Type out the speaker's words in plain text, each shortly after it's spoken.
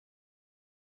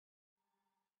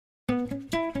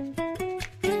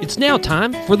It's now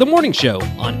time for the morning show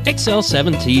on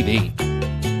XL7-TV.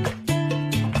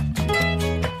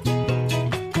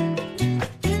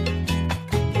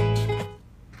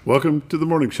 Welcome to the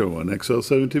morning show on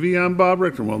XL7-TV. I'm Bob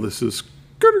Richter. Well, this is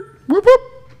Scooter. Whoop, whoop.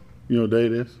 You know what day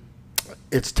it is?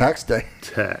 It's tax day.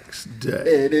 Tax day.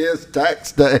 It is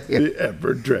tax day. The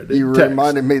ever-dreaded You tax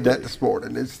reminded me day. that this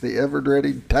morning. It's the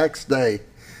ever-dreaded tax day.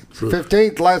 It's the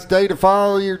 15th, last day to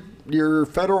file your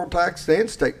federal tax and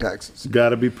state taxes. Got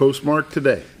to be postmarked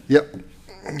today. Yep.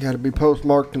 Got to be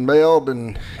postmarked and mailed.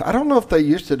 And I don't know if they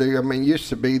used to do. I mean, it used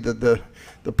to be that the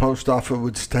post office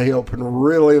would stay open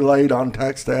really late on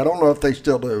tax day. I don't know if they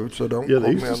still do, so don't Yeah, quote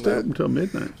they me used to on stay that. up until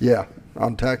midnight. Yeah,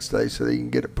 on tax day, so that you can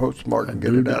get it postmarked and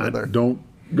get it out of there. Don't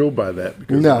go by that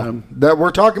because No, I'm that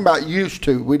we're talking about used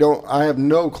to. We don't. I have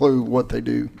no clue what they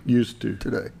do used to.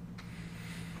 today.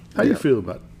 How do you feel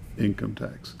about income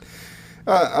tax?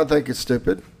 I think it's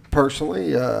stupid.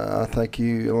 Personally, I think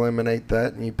you eliminate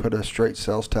that and you put a straight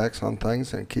sales tax on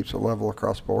things, and it keeps it level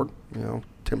across the board.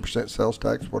 10% sales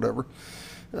tax, whatever,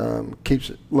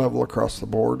 keeps it level across the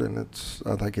board, and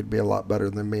I think it'd be a lot better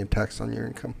than being taxed on your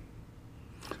income.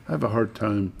 I have a hard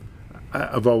time.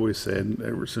 I've always said,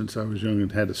 ever since I was young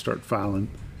and had to start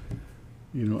filing,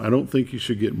 I don't think you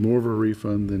should get more of a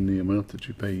refund than the amount that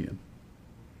you pay in.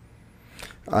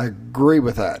 I agree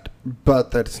with that,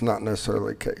 but that's not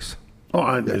necessarily the case. Oh,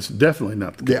 it's definitely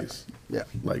not the case. Yeah.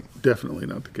 Like, definitely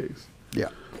not the case. Yeah.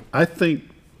 I think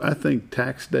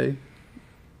tax day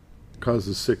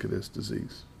causes sickness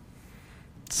disease.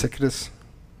 Sickness?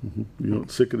 Mm-hmm. You know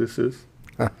what sickness is?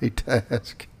 I hate to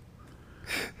ask.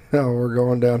 No, we're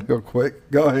going downhill quick.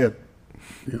 Go ahead.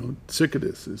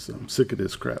 Sickness is some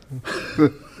sickness crap.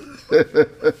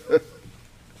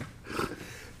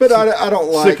 But I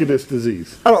don't like sickness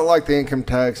disease. I don't like the income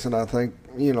tax, and I think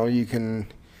you can,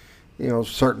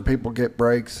 certain people get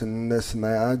breaks and this and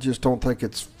that. I just don't think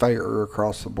it's fair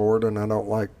across the board, and I don't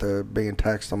like the being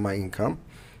taxed on my income.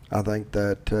 I think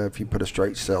that if you put a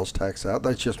straight sales tax out,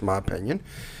 that's just my opinion.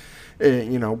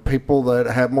 People that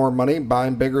have more money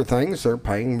buying bigger things, they're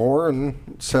paying more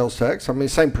in sales tax. I mean,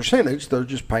 same percentage, they're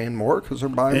just paying more because they're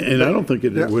buying. And I don't think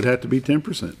it would have to be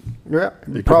 10%. Yeah,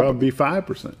 it could probably be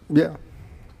 5%. Yeah.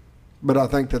 But I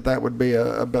think that would be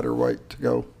a better way to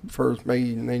go for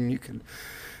me, and then you could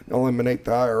eliminate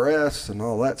the IRS and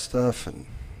all that stuff, and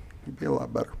it'd be a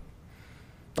lot better,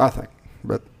 I think.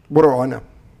 But what do I know?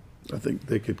 I think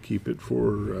they could keep it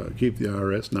keep the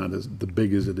IRS not as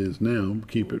big as it is now.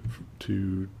 Keep it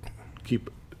to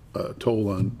keep a toll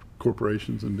on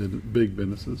corporations and big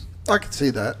businesses. I could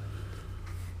see that.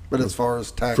 But as far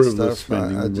as tax frivolous stuff,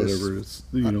 spending, I just, whatever,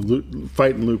 it's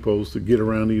fighting loopholes to get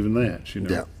around even that.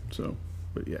 Yeah. So,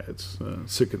 but yeah, it's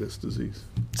sickness disease.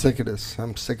 Sick of this.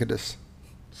 I'm sick of this.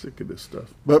 Sick of this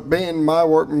stuff. But being my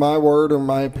word or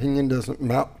my opinion doesn't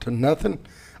amount to nothing,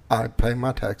 I pay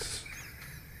my taxes.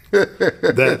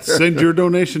 Send your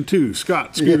donation to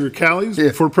Scott Scooter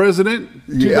Callies for president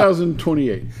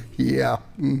 2028. Yeah.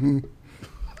 Mm-hmm.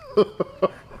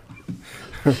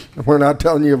 We're not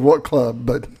telling you of what club,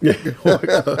 but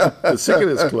the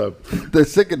Sickness Club. The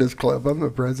Sickness Club. I'm the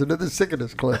president of the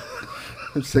Sickness Club.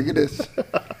 I'm sick of this.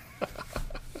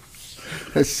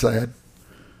 It's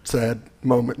sad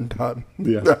moment in time.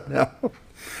 Yeah. Now.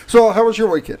 So, how was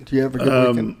your weekend? Do you have a good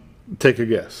weekend? Take a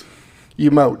guess.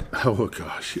 You mowed. Oh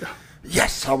gosh, yeah.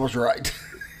 Yes, I was right.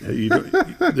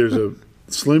 There's a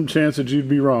slim chance that you'd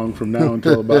be wrong from now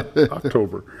until about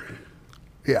October.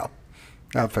 Yeah,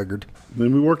 I figured.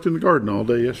 Then we worked in the garden all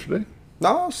day yesterday.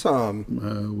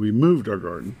 Awesome. We moved our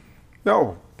garden.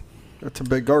 No, that's a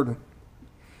big garden.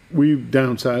 We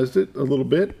downsized it a little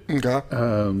bit. Okay.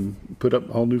 Put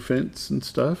up all new fence and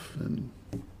stuff, and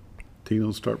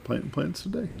Tino'll start planting plants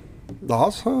today.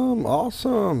 Awesome.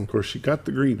 Of course, she got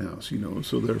the greenhouse,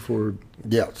 so therefore,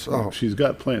 yes. She's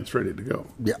got plants ready to go.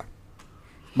 Yeah.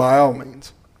 By all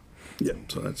means. Yeah,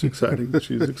 so that's exciting.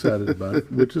 She's excited about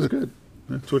it, which is good.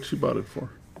 That's what she bought it for.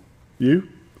 You?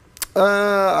 We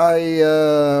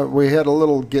had a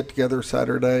little get together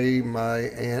Saturday. My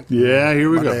aunt, here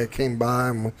we go. My dad came by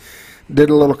and we did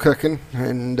a little cooking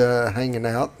and hanging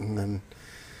out, and then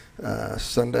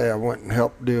Sunday I went and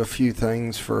helped do a few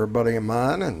things for a buddy of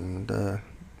mine and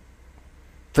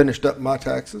finished up my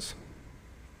taxes.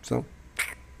 So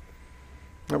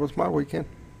that was my weekend.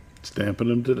 Stamping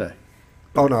them today.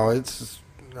 Oh no,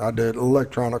 I did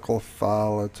electronic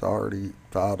file. It's already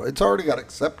filed. It's already got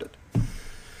accepted.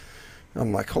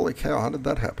 I'm like, holy cow, how did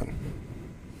that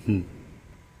happen?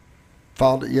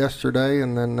 Filed it yesterday,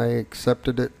 and then they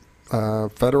accepted it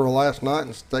federal last night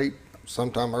and state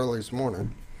sometime early this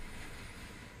morning.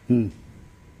 I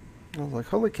was like,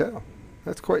 holy cow,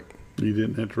 that's quick. You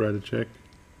didn't have to write a check?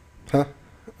 Huh?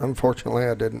 Unfortunately,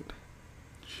 I didn't.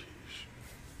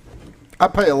 I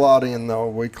pay a lot in, though.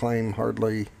 We claim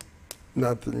hardly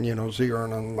nothing,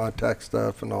 zeroing on my tax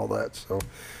stuff and all that. So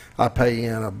I pay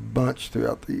in a bunch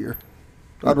throughout the year.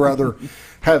 I'd rather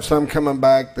have some coming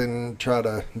back than try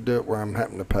to do it where I'm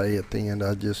having to pay at the end.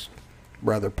 I'd just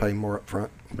rather pay more up front.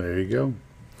 There you go.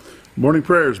 Morning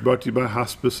prayers brought to you by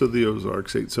Hospice of the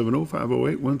Ozarks.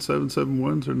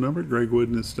 870-508-1771 is their number. Greg Wood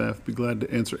and his staff will be glad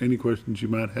to answer any questions you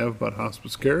might have about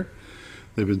hospice care.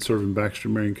 They've been serving Baxter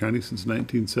and Marion County since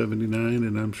 1979,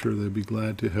 and I'm sure they'll be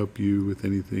glad to help you with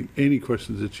any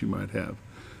questions that you might have.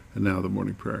 And now the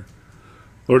morning prayer.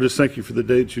 Lord, just thank you for the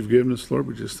day that you've given us, Lord.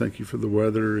 We just thank you for the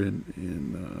weather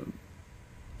and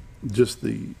just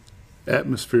the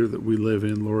atmosphere that we live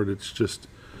in, Lord. It's just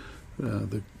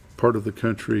the part of the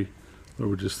country.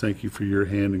 Lord, we just thank you for your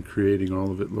hand in creating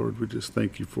all of it, Lord. We just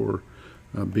thank you for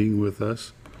being with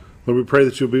us. Lord, we pray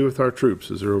that you'll be with our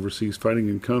troops as they're overseas fighting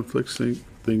in conflicts.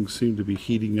 Things seem to be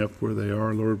heating up where they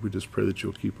are, Lord. We just pray that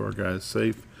you'll keep our guys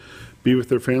safe. Be with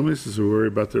their families as they worry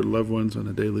about their loved ones on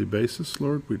a daily basis,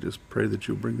 Lord. We just pray that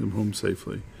you'll bring them home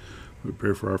safely. We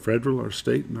pray for our federal, our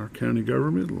state, and our county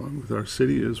government, along with our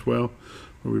city as well.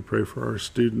 Lord, we pray for our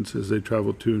students as they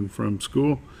travel to and from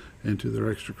school and to their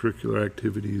extracurricular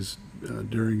activities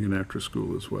during and after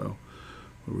school as well.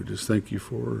 Lord, we just thank you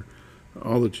for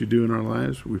all that you do in our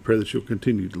lives. We pray that you'll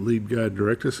continue to lead, guide,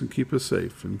 direct us, and keep us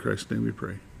safe. In Christ's name we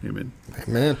pray. Amen.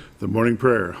 Amen. The morning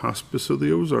prayer, Hospice of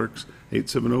the Ozarks,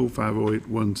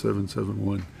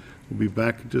 870-508-1771. We'll be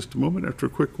back in just a moment after a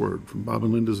quick word from Bob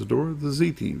and Linda Zadora, the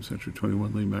Z-Team, Century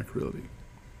 21 Lee Mack Realty.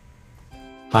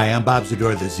 Hi, I'm Bob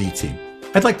Zadora, the Z-Team.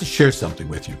 I'd like to share something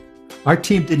with you. Our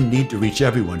team didn't need to reach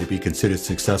everyone to be considered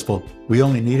successful. We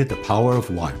only needed the power of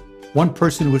one. One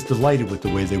person who was delighted with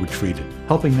the way they were treated,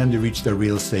 helping them to reach their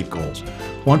real estate goals.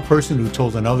 One person who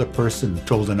told another person, who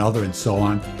told another, and so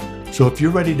on. So if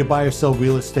you're ready to buy or sell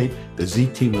real estate, the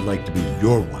Z-Team would like to be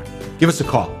your one. Give us a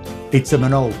call,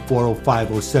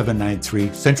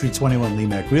 870-405-0793, Century 21 Lee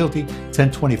Mack Realty,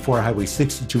 1024 Highway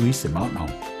 62 East in Mountain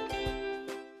Home.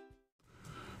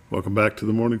 Welcome back to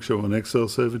the morning show on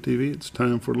XL7-TV. It's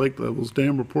time for lake levels,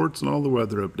 dam reports, and all the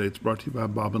weather updates brought to you by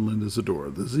Bob and Linda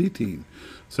Zadora, the Z-Team,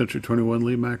 Century 21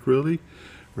 Lee Mack Realty.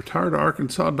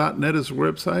 RetiredArkansas.net is the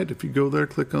website. If you go there,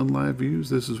 click on live views.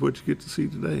 This is what you get to see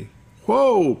today.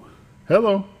 Whoa!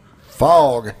 Hello.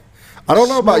 Fog. I don't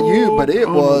know about you, but it Smoke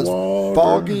on was the water.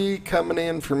 foggy coming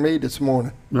in for me this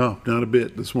morning. No, not a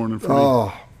bit this morning for me.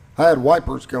 Oh, I had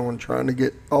wipers going trying to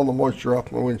get all the moisture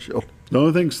off my windshield. The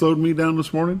only thing slowed me down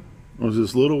this morning was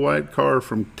this little white car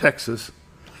from Texas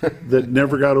that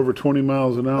never got over 20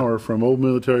 miles an hour from Old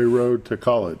Military Road to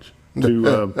College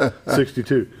to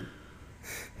 62.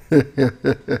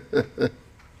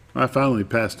 I finally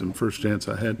passed him first chance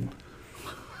I had.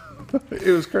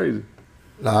 It was crazy.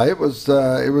 No, it was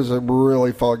a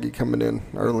really foggy coming in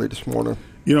early this morning.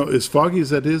 You know, as foggy as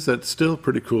that is, that's still a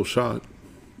pretty cool shot.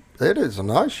 It is a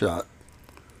nice shot.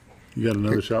 You got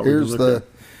another shot? We can look at?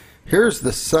 Here's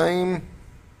the same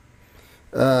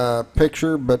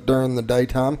picture, but during the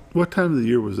daytime. What time of the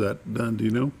year was that done? Do you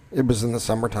know? It was in the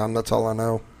summertime. That's all I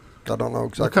know. I don't know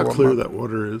exactly. Look how clear that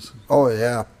water is. Oh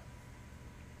yeah.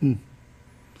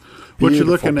 What you're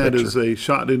looking at picture. is a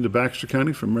shot into Baxter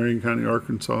County from Marion County,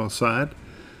 Arkansas side.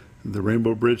 The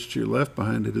Rainbow Bridge to your left.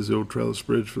 Behind it is the old trellis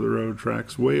bridge for the railroad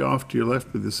tracks. Way off to your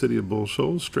left is the city of Bull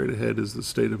Shoals. Straight ahead is the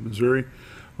state of Missouri.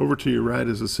 Over to your right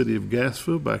is the city of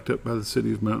Gassville, backed up by the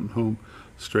city of Mountain Home.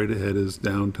 Straight ahead is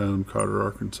downtown Cotter,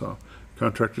 Arkansas.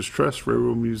 Contractors Trust,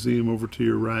 Railroad Museum over to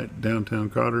your right, downtown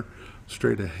Cotter.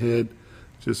 Straight ahead,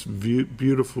 just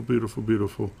beautiful, beautiful,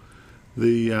 beautiful.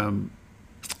 The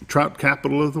trout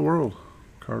capital of the world,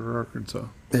 Cotter, Arkansas.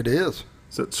 It is.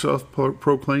 Is that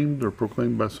self-proclaimed or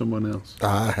proclaimed by someone else?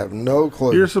 I have no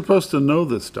clue. You're supposed to know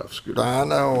this stuff, Scooter. I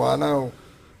know.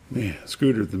 Man,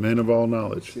 Scooter, the man of all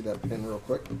knowledge. See that pen real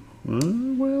quick?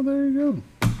 Well, there you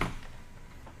go.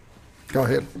 Go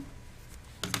ahead.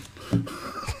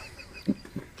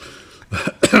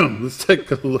 Let's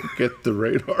take a look at the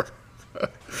radar.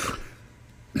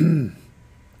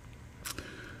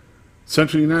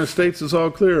 Central United States is all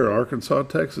clear. Arkansas,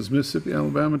 Texas, Mississippi,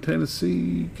 Alabama,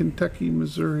 Tennessee, Kentucky,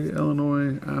 Missouri,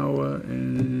 Illinois, Iowa,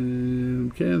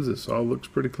 and Kansas. All looks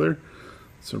pretty clear.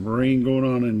 Some rain going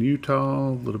on in Utah,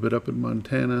 a little bit up in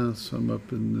Montana, some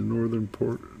up in the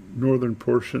northern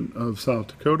portion of South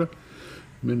Dakota,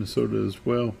 Minnesota as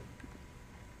well.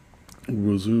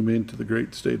 We'll zoom into the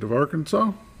great state of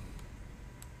Arkansas.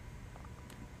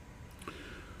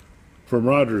 From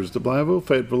Rogers to Blytheville,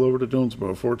 Fayetteville over to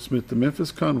Jonesboro, Fort Smith to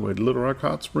Memphis, Conway to Little Rock,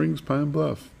 Hot Springs, Pine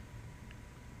Bluff.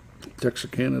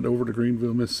 Texarkana over to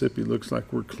Greenville, Mississippi. Looks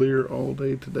like we're clear all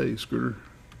day today, Scooter.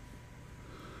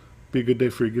 Be a good day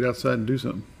for you to get outside and do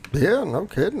something. Yeah, no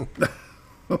kidding.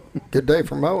 Good day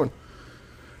for mowing.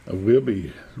 We'll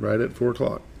be right at 4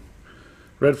 o'clock.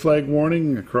 Red flag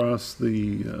warning across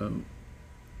the,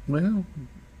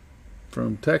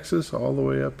 from Texas all the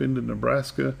way up into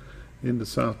Nebraska, into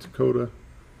South Dakota.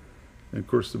 And of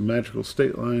course, the magical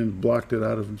state line blocked it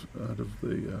out of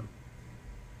the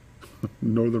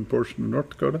northern portion of North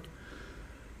Dakota.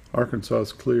 Arkansas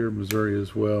is clear, Missouri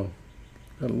as well.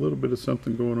 Got a little bit of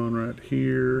something going on right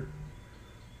here.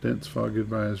 Dense fog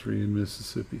advisory in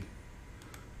Mississippi.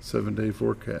 7-day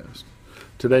forecast.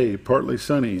 Today, partly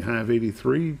sunny, high of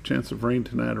 83. Chance of rain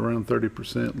tonight around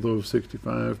 30%, low of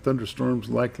 65. Thunderstorms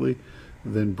likely,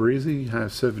 then breezy, high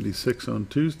of 76 on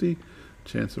Tuesday.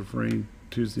 Chance of rain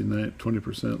Tuesday night,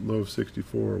 20%, low of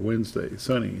 64. Wednesday,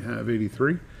 sunny, high of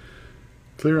 83.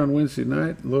 Clear on Wednesday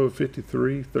night, low of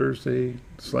 53. Thursday,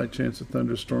 slight chance of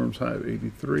thunderstorms, high of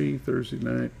 83. Thursday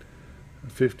night,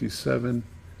 57.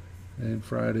 And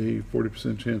Friday,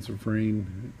 40% chance of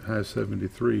rain, high of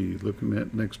 73. Looking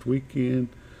at next weekend,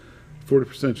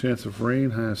 40% chance of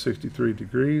rain, high of 63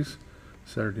 degrees.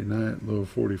 Saturday night, low of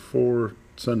 44.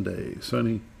 Sunday,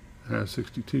 sunny, high of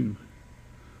 62.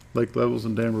 Lake levels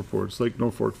and dam reports. Lake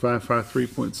Norfolk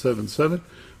 553.77,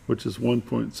 which is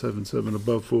 1.77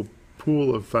 above full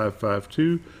pool of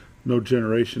 552. No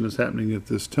generation is happening at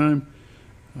this time,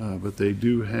 but they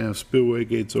do have spillway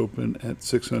gates open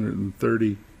at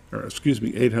 830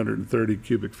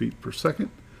 cubic feet per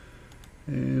second.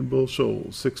 And Bull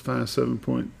Shoals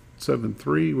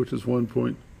 657.73, which is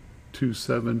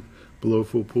 1.27 below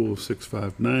full pool of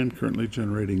 659, currently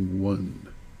generating 1.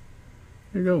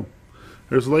 There you go.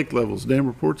 There's lake levels, dam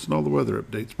reports, and all the weather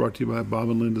updates brought to you by Bob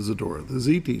and Linda Zadora. The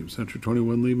Z-Team, Century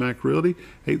 21 Lee Mack Realty,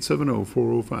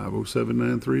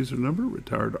 870-405-0793 is their number.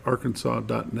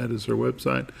 retiredarkansas.net is their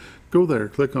website. Go there,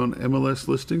 click on MLS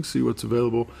listings, see what's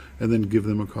available, and then give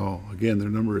them a call. Again, their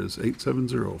number is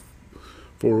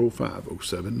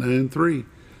 870-405-0793.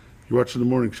 You're watching The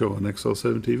Morning Show on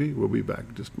XL7-TV. We'll be back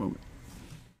in just a moment.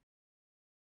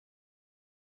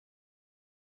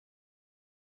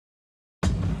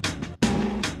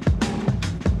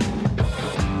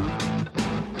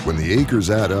 When the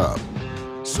acres add up,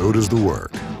 so does the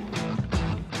work.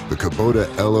 The Kubota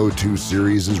LO2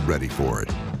 series is ready for it.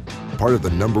 Part of the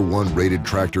 #1 rated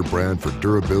tractor brand for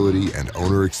durability and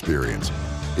owner experience,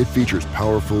 it features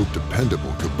powerful, dependable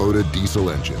Kubota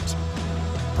diesel engines,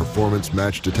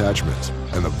 performance-matched attachments,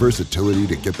 and the versatility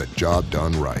to get the job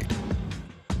done right.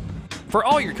 For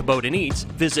all your Kubota needs,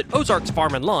 visit Ozarks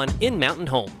Farm and Lawn in Mountain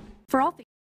Home. For all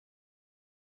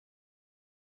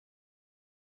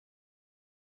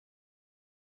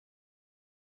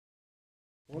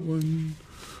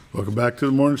Welcome back to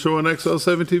the morning show on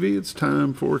XL7-TV. It's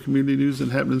time for community news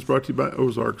and happenings brought to you by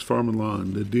Ozarks Farm and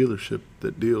Lawn, the dealership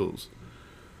that deals.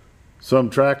 Some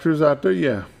tractors out there,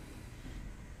 yeah.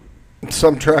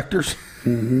 Some tractors.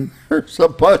 Mm-hmm. There's a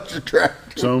bunch of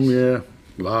tractors. Some, yeah.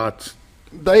 Lots.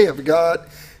 They have got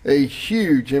a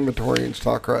huge inventory in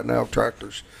stock right now of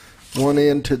tractors. One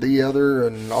end to the other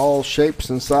and all shapes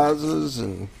and sizes,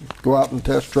 and go out and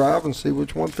test drive and see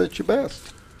which one fits you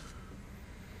best.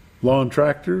 Lawn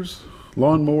tractors,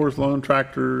 lawn mowers, lawn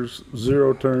tractors,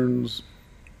 zero turns.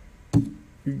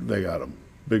 They got them.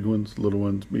 Big ones, little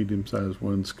ones, medium-sized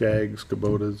ones, Skags,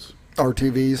 Kubotas.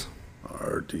 RTVs.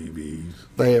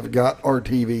 They have got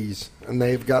RTVs, and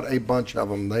they've got a bunch of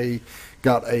them. They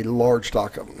got a large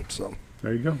stock of them. So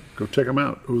there you go. Go check them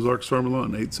out. Ozarks Farm and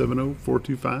Lawn,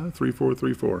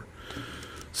 870-425-3434.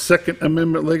 Second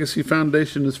Amendment Legacy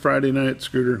Foundation is Friday night,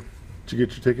 Scooter. Did you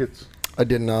get your tickets? I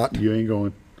did not. You ain't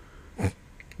going.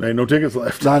 There ain't no tickets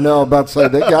left. I know, about to say,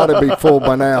 they got to be full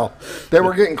by now. They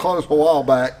were getting close a while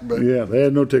back. But yeah, they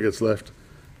had no tickets left.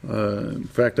 In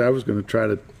fact, I was going to try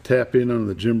to tap in on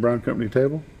the Jim Brown Company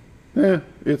table.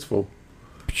 It's full.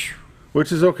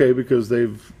 Which is okay because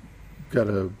they've got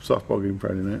a softball game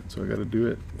Friday night, so I got to do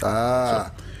it.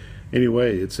 So,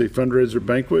 anyway, it's a fundraiser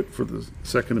banquet for the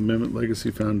Second Amendment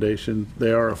Legacy Foundation.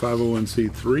 They are a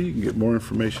 501c3. You can get more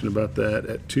information about that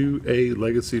at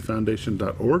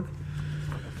 2alegacyfoundation.org.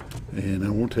 And I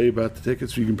won't tell you about the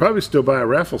tickets. You can probably still buy a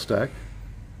raffle stack.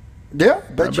 Yeah,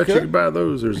 I bet you could buy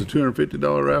those. There's a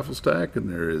 $250 raffle stack, and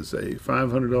there is a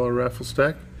 $500 raffle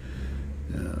stack.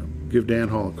 Give Dan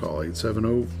Hall a call,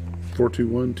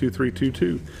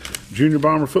 870-421-2322. Junior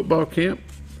Bomber Football Camp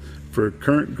for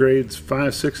current grades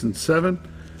 5, 6, and 7.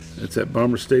 It's at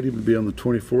Bomber Stadium. It'll be on the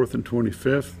 24th and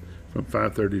 25th. from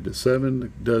 5:30 to 7.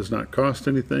 It does not cost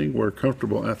anything. Wear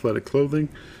comfortable athletic clothing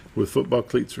with football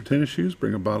cleats or tennis shoes.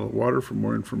 Bring a bottle of water. For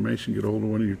more information, get a hold of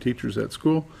one of your teachers at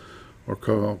school or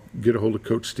get a hold of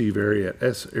Coach Steve Airy at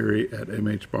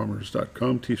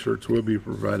sairy@mhbombers.com. T-shirts will be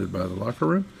provided by the locker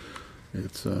room.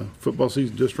 It's football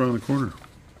season just around the corner.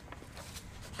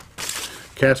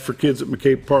 Cast for Kids at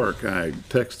McCabe Park. I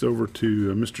text over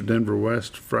to Mr. Denver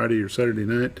West Friday or Saturday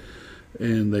night,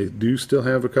 and they do still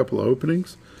have a couple of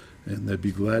openings, and they'd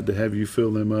be glad to have you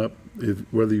fill them up.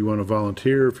 Whether you want to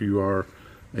volunteer, if you are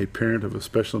a parent of a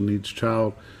special needs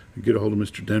child, get a hold of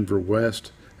Mr. Denver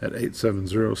West at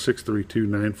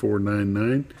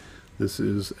 870-632-9499. This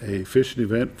is a fishing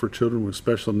event for children with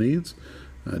special needs.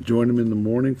 Join them in the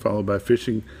morning, followed by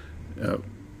fishing.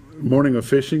 Morning of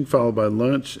fishing, followed by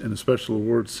lunch and a special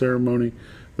awards ceremony.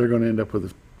 They're going to end up with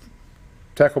a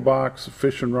tackle box, a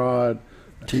fishing rod,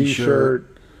 a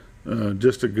T-shirt,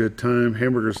 just a good time.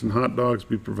 Hamburgers and hot dogs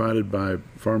be provided by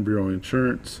Farm Bureau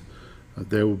Insurance.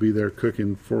 They will be there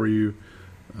cooking for you.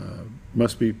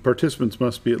 Participants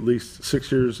must be at least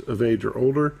 6 years of age or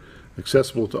older.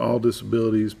 Accessible to all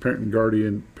disabilities. Parent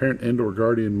and or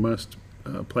guardian must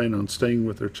plan on staying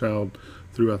with their child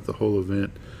throughout the whole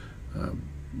event.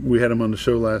 We had them on the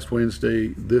show last Wednesday.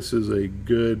 This is a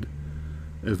good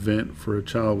event for a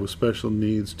child with special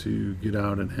needs to get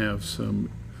out and have some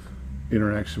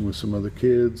interaction with some other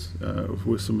kids,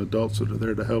 with some adults that are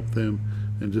there to help them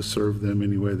and just serve them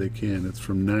any way they can. It's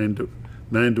from 9 to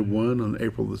 1 on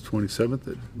April the 27th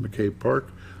at McCabe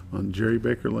Park on Jerry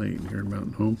Baker Lane here in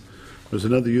Mountain Home. There's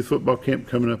another youth football camp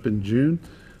coming up in June.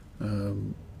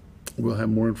 We'll have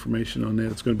more information on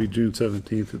that. It's going to be June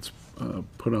 17th. It's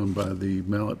put on by the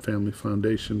Mallet Family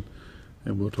Foundation,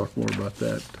 and we'll talk more about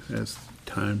that as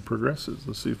time progresses.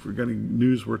 Let's see if we've got any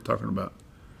news worth talking about.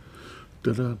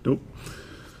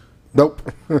 Nope.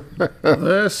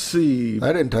 Let's see.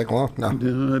 That didn't take long. No.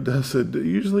 No, it does. It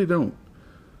usually don't.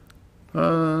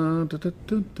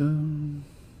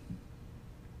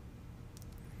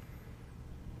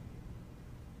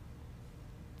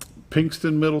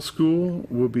 Pinkston Middle School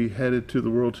will be headed to the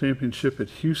World Championship at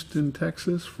Houston,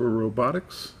 Texas for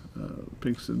robotics.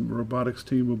 Pinkston robotics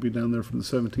team will be down there from the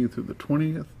 17th through the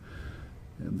 20th,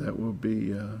 and that will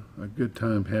be a good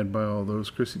time had by all those.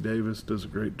 Chrissy Davis does a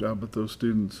great job with those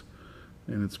students,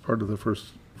 and it's part of the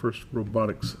first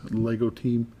robotics Lego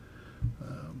team.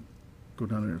 Go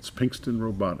down there. It's Pinkston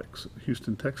Robotics,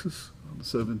 Houston, Texas, on the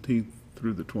 17th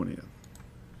through the 20th.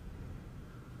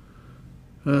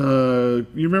 You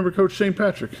remember Coach Shane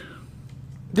Patrick?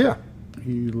 Yeah.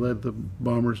 He led the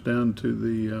Bombers down to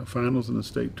the finals in the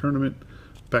state tournament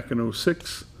back in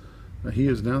 2006. He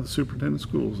is now the superintendent of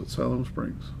schools at Siloam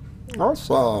Springs.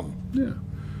 Awesome. Yeah.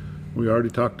 We already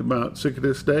talked about Sick of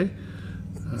This Day,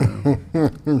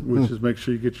 which is make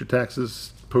sure you get your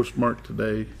taxes postmarked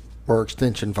today. Or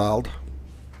extension filed.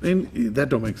 And that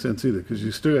don't make sense either, because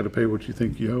you still got to pay what you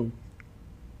think you owe.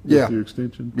 Yeah. With your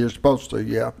extension. You're supposed to,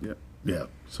 yeah. Yeah,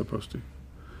 supposed to.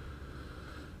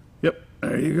 Yep,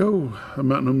 there you go.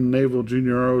 Mountain Home Naval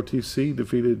Junior ROTC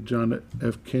defeated John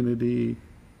F. Kennedy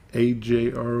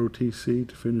AJ ROTC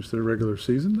to finish their regular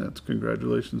season. That's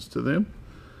congratulations to them.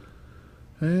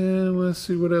 And let's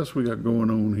see what else we got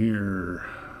going on here.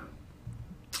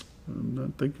 I'm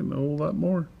not thinking a whole lot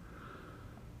more.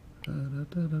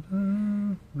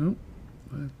 Nope,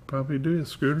 I probably do,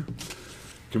 Scooter.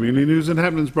 Community News and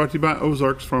Happenings brought to you by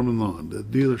Ozarks Farm and Lawn, the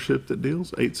dealership that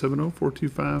deals.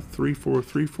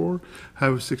 870-425-3434,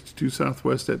 Highway 62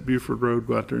 Southwest at Buford Road.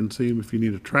 Go out there and see them if you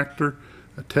need a tractor,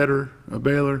 a tedder, a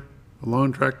baler, a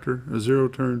lawn tractor, a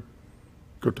zero-turn.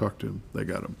 Go talk to them. They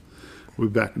got them. We'll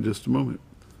be back in just a moment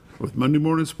with Monday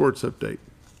Morning Sports Update.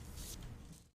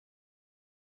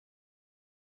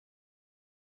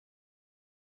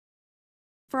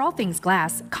 For all things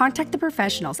glass, contact the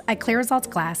professionals at Clear Results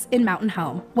Glass in Mountain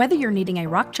Home. Whether you're needing a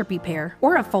rock chip repair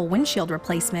or a full windshield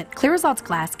replacement, Clear Results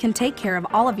Glass can take care of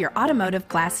all of your automotive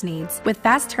glass needs with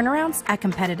fast turnarounds at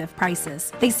competitive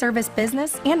prices. They service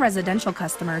business and residential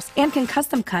customers and can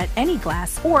custom cut any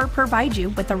glass or provide you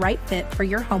with the right fit for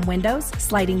your home windows,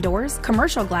 sliding doors,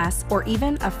 commercial glass, or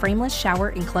even a frameless shower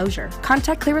enclosure.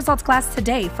 Contact Clear Results Glass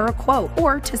today for a quote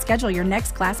or to schedule your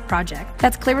next glass project.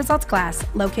 That's Clear Results Glass,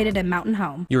 located in Mountain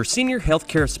Home. Your senior health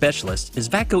care specialist is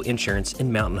VACO Insurance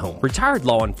in Mountain Home. Retired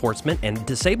law enforcement and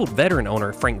disabled veteran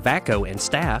owner Frank VACO and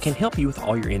staff can help you with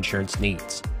all your insurance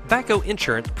needs. VACO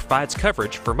Insurance provides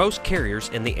coverage for most carriers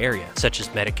in the area, such as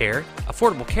Medicare,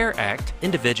 Affordable Care Act,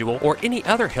 individual, or any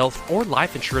other health or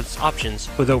life insurance options.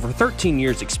 With over 13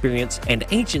 years experience and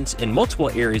agents in multiple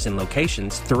areas and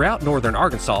locations throughout northern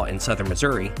Arkansas and southern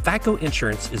Missouri, VACO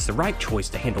Insurance is the right choice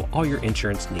to handle all your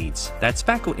insurance needs. That's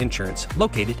VACO Insurance,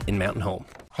 located in Mountain Home.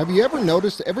 Have you ever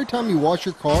noticed every time you wash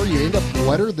your car, you end up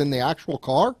wetter than the actual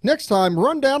car? Next time,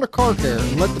 run down to Car Care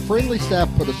and let the friendly staff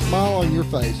put a smile on your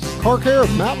face. Car Care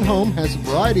of Mountain Home has a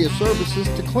variety of services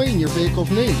to clean your vehicle's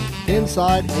needs,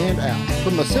 inside and out.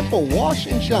 From a simple wash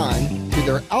and shine to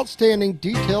their outstanding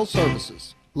detailed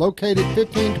services. Located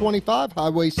 1525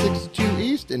 Highway 62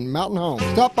 East in Mountain Home.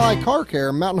 Stop by Car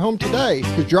Care Mountain Home today,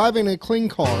 because driving a clean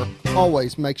car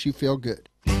always makes you feel good.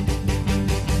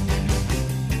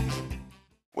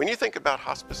 When you think about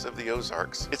Hospice of the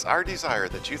Ozarks, it's our desire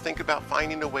that you think about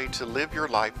finding a way to live your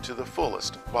life to the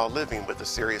fullest while living with a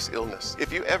serious illness.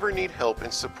 If you ever need help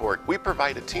and support, we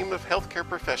provide a team of healthcare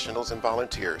professionals and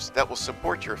volunteers that will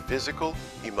support your physical,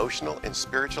 emotional, and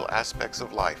spiritual aspects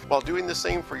of life while doing the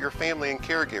same for your family and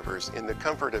caregivers in the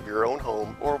comfort of your own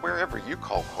home or wherever you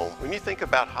call home. When you think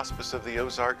about Hospice of the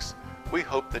Ozarks, we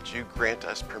hope that you grant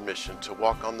us permission to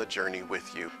walk on the journey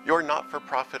with you. Your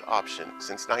not-for-profit option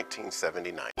since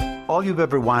 1979. All you've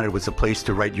ever wanted was a place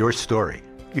to write your story.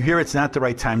 You hear it's not the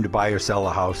right time to buy or sell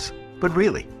a house, but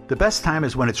really, the best time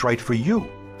is when it's right for you.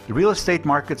 The real estate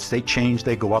markets, they change,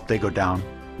 they go up, they go down.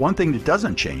 One thing that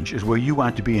doesn't change is where you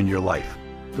want to be in your life.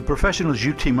 The professionals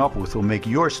you team up with will make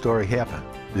your story happen.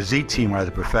 The Z-Team are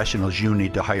the professionals you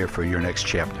need to hire for your next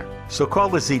chapter. So call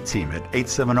the Z-Team at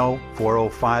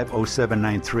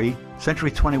 870-405-0793,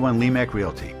 Century 21 Lemac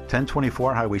Realty,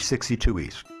 1024 Highway 62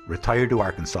 East,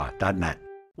 retiredtoarkansas.net.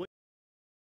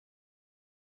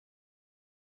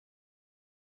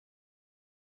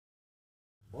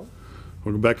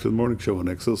 Welcome back to the morning show on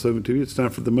XL7-TV. It's time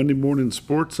for the Monday morning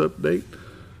sports update.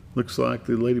 Looks like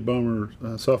the Lady Bomber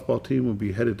softball team will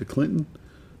be headed to Clinton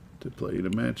to play the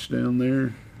match down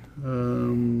there.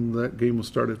 That game will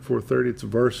start at 4:30. It's a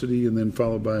varsity and then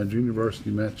followed by a junior varsity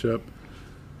matchup.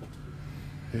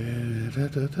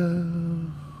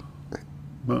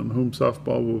 Mountain Home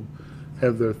softball will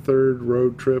have their third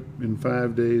road trip in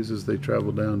 5 days as they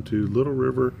travel down to Little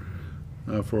River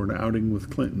for an outing with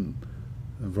Clinton.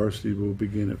 Varsity will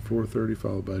begin at 4:30,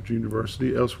 followed by junior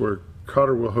varsity. Elsewhere,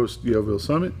 Cotter will host Yellville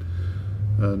Summit.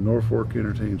 Norfolk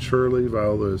entertains Shirley.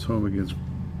 Viola is home against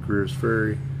Greer's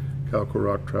Ferry. Calco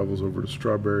Rock travels over to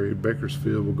Strawberry.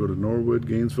 Bakersfield will go to Norwood.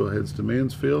 Gainesville heads to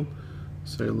Mansfield.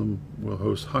 Salem will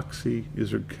host Hoxie.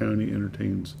 Izard County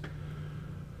entertains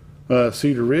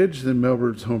Cedar Ridge. Then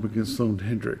Melbourne's home against Sloan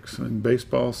Hendricks. On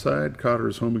baseball side, Cotter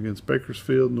is home against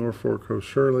Bakersfield. Norfolk hosts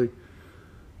Shirley.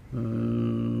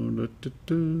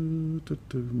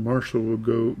 Marshall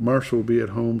will be at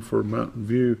home for Mountain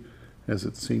View as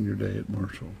it's senior day at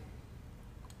Marshall.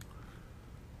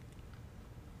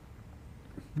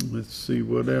 Let's see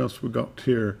what else we got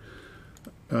here.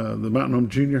 The Mountain Home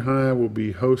Junior High will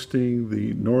be hosting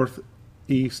the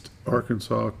Northeast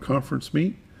Arkansas Conference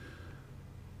Meet.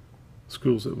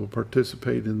 Schools that will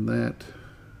participate in that,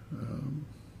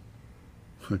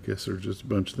 I guess there's just a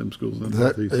bunch of them schools. Is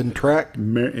that in track?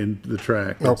 In the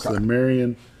track. Okay. It's the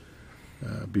Marion,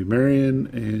 Marion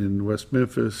and West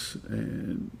Memphis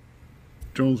and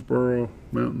Jonesboro,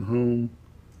 Mountain Home,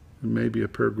 and maybe a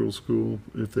Paragould school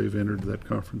if they've entered that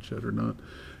conference yet or not.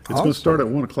 It's going to start at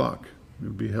 1 o'clock.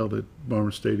 It'll be held at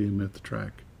Bomber Stadium at the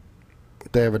track.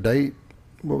 They have a date.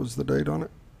 What was the date on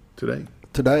it? Today.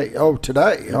 Today. Oh,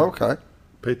 today. Okay.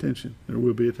 Pay attention. There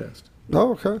will be a test.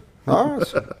 Oh, okay. All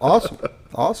right. Awesome.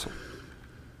 Awesome.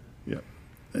 Yep.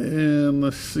 And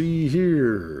let's see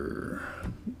here.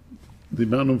 The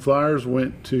Mountain Home Flyers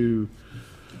went to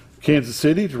Kansas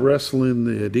City to wrestle in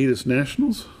the Adidas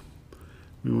Nationals.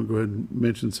 We want to go ahead and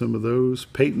mention some of those.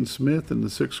 Peyton Smith in the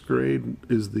 6th grade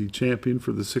is the champion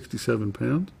for the 67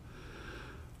 pounds.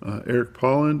 Eric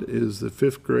Polland is the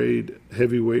 5th grade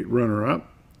heavyweight runner-up.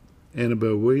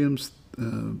 Annabelle Williams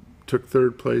took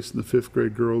 3rd place in the 5th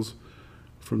grade girls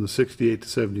from the 68 to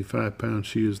 75 pounds.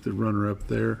 She is the runner-up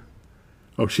there.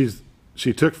 Oh, she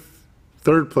took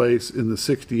 3rd place in the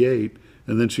 68,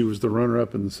 and then she was the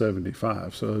runner-up in the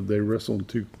 75. So they wrestled in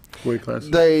 2 weight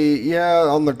classes.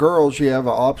 On the girls, you have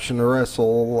an option to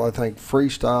wrestle, I think,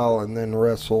 freestyle and then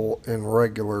wrestle in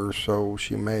regular. So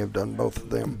she may have done both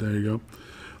of them. There you go.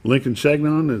 Lincoln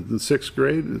Shagnon in the 6th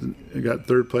grade got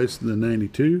 3rd place in the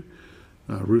 92.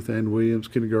 Ruth Ann Williams,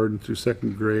 kindergarten through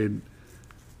 2nd grade.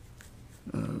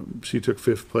 She took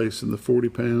 5th place in the 40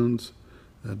 pounds.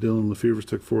 Dylan Lefevre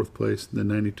took 4th place in the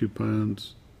 92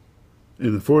 pounds.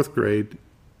 In the 4th grade,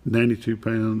 92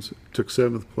 pounds, took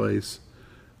 7th place.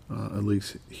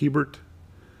 Elise Hebert,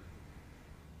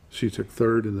 she took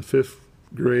 3rd in the 5th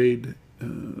grade,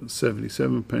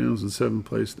 77 pounds, and 7th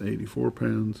place at 84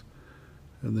 pounds.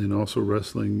 And then also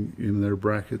wrestling in their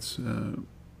brackets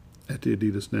at the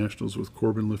Adidas Nationals with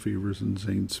Corbin Lefevers and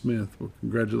Zane Smith. Well,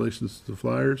 congratulations to the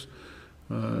Flyers.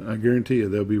 I guarantee you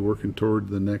they'll be working toward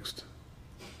the next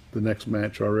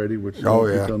match already, which is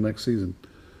until next season.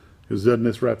 Because doesn't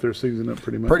this wrap their season up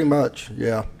pretty much? Pretty much,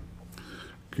 yeah.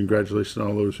 Congratulations to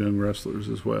all those young wrestlers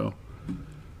as well.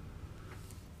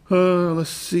 Let's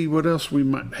see what else we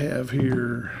might have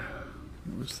here.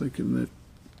 I was thinking that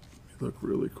look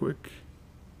really quick.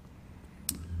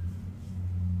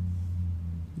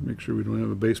 Make sure we don't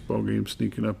have a baseball game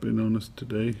sneaking up in on us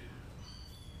today.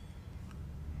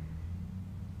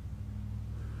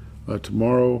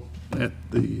 Tomorrow at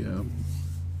the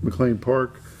McLean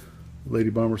Park, Lady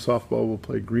Bomber softball will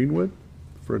play Greenwood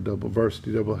for a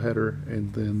varsity doubleheader,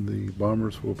 and then the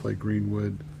Bombers will play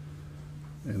Greenwood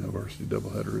and a varsity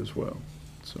doubleheader as well.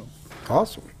 So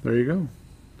awesome. There you go.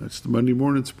 That's the Monday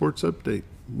morning sports update.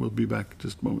 We'll be back in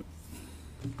just a moment.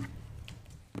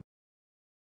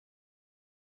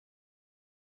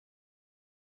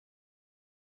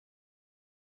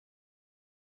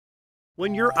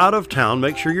 When you're out of town,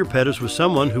 make sure your pet is with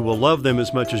someone who will love them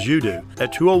as much as you do.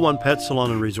 At 201 Pet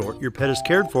Salon and Resort, your pet is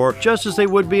cared for just as they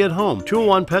would be at home.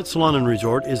 201 Pet Salon and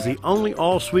Resort is the only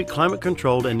all-suite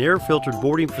climate-controlled and air-filtered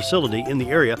boarding facility in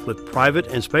the area with private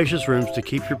and spacious rooms to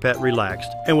keep your pet relaxed.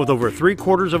 And with over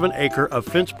 3/4 of an acre of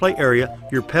fenced play area,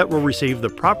 your pet will receive the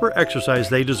proper exercise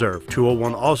they deserve.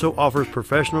 201 also offers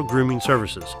professional grooming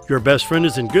services. Your best friend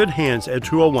is in good hands at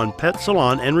 201 Pet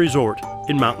Salon and Resort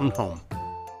in Mountain Home.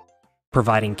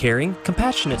 Providing caring,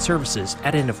 compassionate services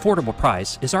at an affordable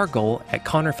price is our goal at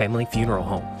Connor Family Funeral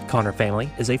Home. Connor Family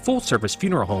is a full-service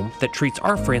funeral home that treats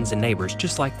our friends and neighbors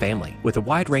just like family, with a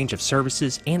wide range of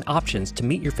services and options to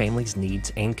meet your family's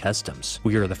needs and customs.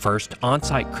 We are the first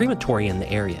on-site crematory in the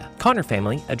area. Connor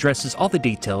Family addresses all the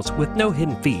details with no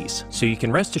hidden fees, so you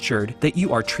can rest assured that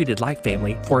you are treated like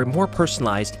family for a more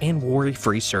personalized and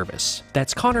worry-free service.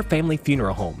 That's Connor Family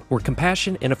Funeral Home, where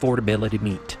compassion and affordability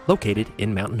meet, located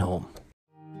in Mountain Home.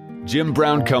 Jim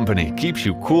Brown Company keeps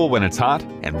you cool when it's hot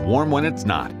and warm when it's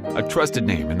not. A trusted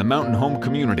name in the Mountain Home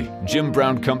community, Jim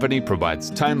Brown Company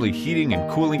provides timely heating and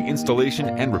cooling installation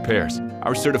and repairs.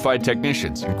 Our certified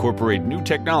technicians incorporate new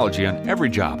technology on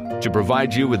every job to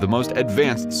provide you with the most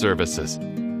advanced services.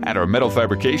 At our metal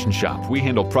fabrication shop, we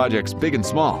handle projects big and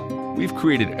small. We've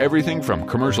created everything from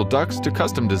commercial ducts to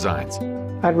custom designs.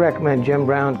 I'd recommend Jim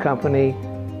Brown Company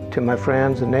to my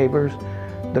friends and neighbors.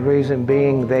 The reason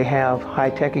being they have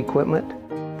high-tech equipment,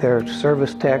 their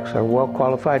service techs are well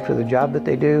qualified for the job that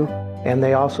they do, and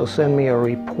they also send me a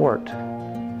report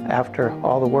after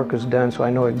all the work is done so I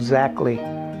know exactly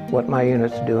what my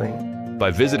unit's doing. By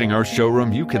visiting our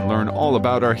showroom, you can learn all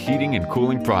about our heating and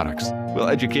cooling products. We'll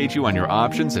educate you on your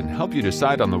options and help you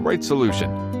decide on the right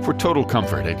solution. For total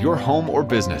comfort at your home or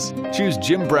business, choose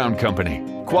Jim Brown Company.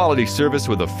 Quality service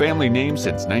with a family name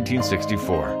since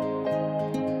 1964.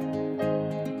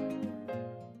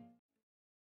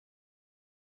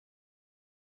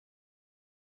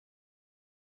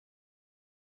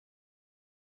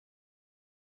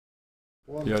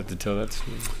 You have to tell that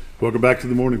story. Welcome back to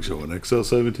the morning show on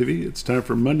XL7-TV. It's time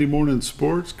for Monday Morning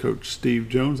Sports. Coach Steve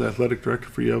Jones, Athletic Director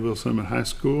for Yellville Summit High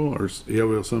School, or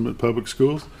Yellville Summit Public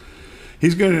Schools.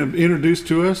 He's going to introduce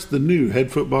to us the new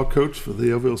head football coach for the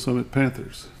Yellville Summit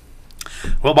Panthers.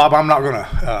 Well, Bob, I'm not going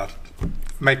to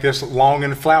make this long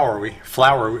and flowery,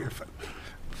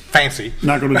 fancy.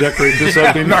 Not going to decorate this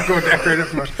up. I'm not going to decorate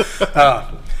it much.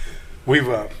 We've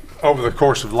over the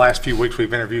course of the last few weeks,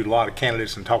 we've interviewed a lot of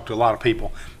candidates and talked to a lot of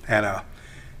people, and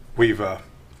we've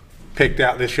picked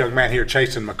out this young man here,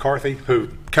 Chaseton McCarthy, who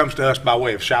comes to us by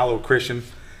way of Shiloh Christian,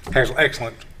 has an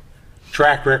excellent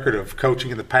track record of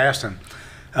coaching in the past, and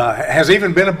has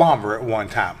even been a Bomber at one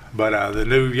time. But the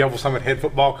new Yellville Summit head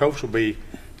football coach will be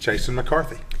Chaseton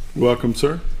McCarthy. Welcome,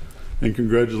 sir, and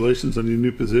congratulations on your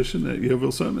new position at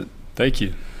Yellville Summit. Thank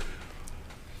you.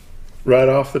 Right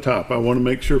off the top, I want to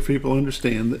make sure people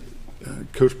understand that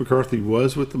Coach McCarthy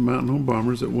was with the Mountain Home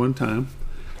Bombers at one time,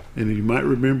 and you might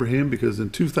remember him because in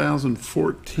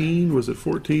 2014, was it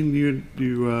 14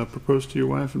 you proposed to your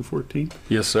wife in 14?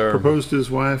 Yes, sir. Proposed to his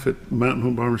wife at Mountain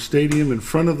Home Bomber Stadium in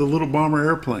front of the little bomber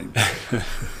airplane.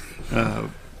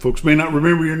 Folks may not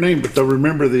remember your name, but they'll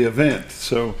remember the event,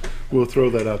 so we'll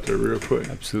throw that out there real quick.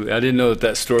 Absolutely. I didn't know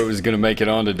that story was going to make it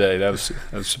on today. That was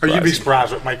surprising. Or you'd be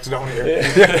surprised what makes it on here.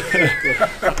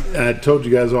 I told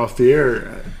you guys off the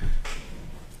air,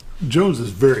 Jones is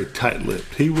very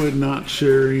tight-lipped. He would not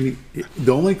share any.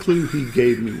 The only clue he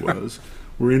gave me was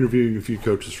we're interviewing a few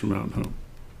coaches from Mountain Home.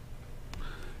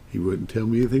 He wouldn't tell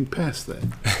me anything past that,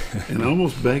 and I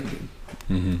almost begged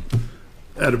him.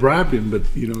 I'd have bribed him, but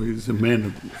he's a man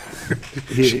of.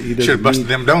 He should have busted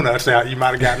them donuts out. You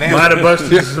might have gotten in. Might have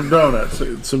busted some donuts.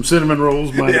 Some cinnamon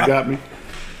rolls might have got me.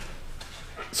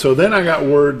 So then I got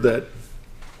word that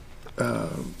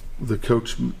the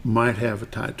coach might have a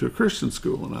tie to a Christian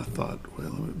school, and I thought,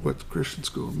 well, what's Christian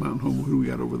school? Mountain Home, who do we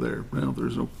got over there? Well,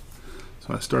 there's no.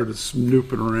 So I started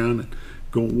snooping around and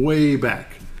going way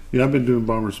back. I've been doing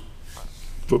Bombers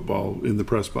football in the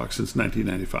press box since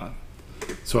 1995.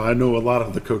 So I know a lot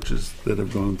of the coaches that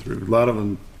have gone through. A lot of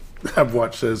them I've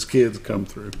watched as kids come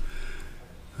through.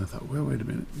 I thought, well, wait a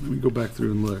minute. Let me go back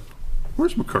through and look.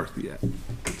 Where's McCarthy at?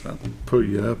 So I pull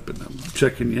you up, and I'm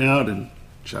checking you out, and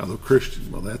Shiloh Christian.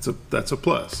 Well, that's a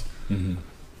plus.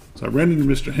 So I ran into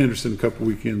Mr. Henderson a couple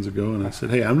weekends ago, and I said,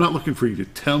 hey, I'm not looking for you to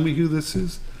tell me who this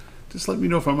is. Just let me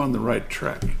know if I'm on the right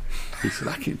track. He said,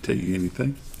 I can't tell you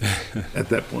anything. At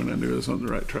that point, I knew I was on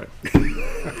the right track.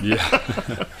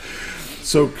 Yeah.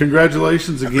 So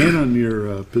congratulations again on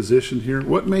your position here.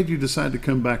 What made you decide to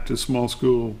come back to a small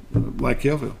school like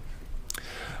Yellville?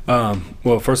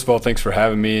 Well, first of all, thanks for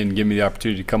having me and giving me the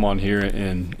opportunity to come on here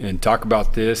and talk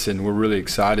about this. And we're really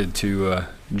excited to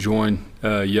join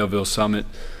Yellville Summit.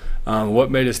 What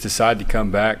made us decide to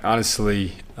come back?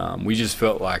 Honestly, we just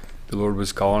felt like the Lord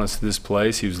was calling us to this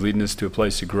place. He was leading us to a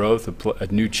place of growth, a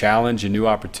new challenge, a new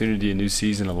opportunity, a new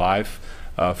season of life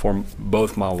for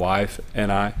both my wife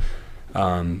and I.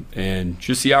 And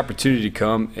just the opportunity to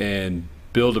come and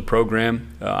build a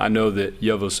program. I know that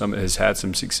Yellville Summit has had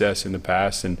some success in the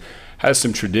past and has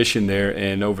some tradition there,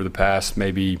 and over the past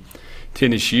maybe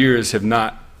 10-ish years have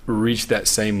not reached that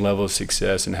same level of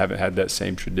success and haven't had that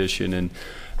same tradition. And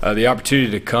the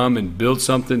opportunity to come and build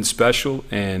something special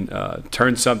and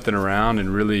turn something around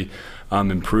and really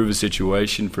improve a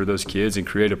situation for those kids and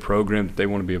create a program that they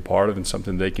want to be a part of and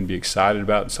something they can be excited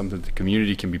about and something that the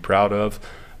community can be proud of.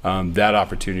 That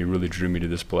opportunity really drew me to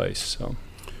this place. So,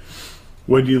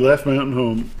 when you left Mountain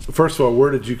Home, first of all, where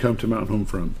did you come to Mountain Home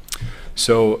from?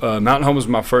 So Mountain Home was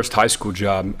my first high school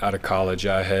job out of college.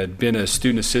 I had been a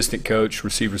student assistant coach,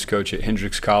 receivers coach at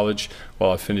Hendrix College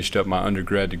while I finished up my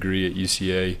undergrad degree at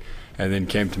UCA, and then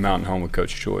came to Mountain Home with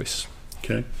Coach Joyce.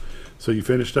 Okay. So you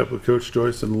finished up with Coach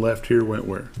Joyce and left here, went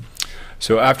where?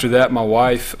 So after that, my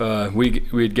wife, we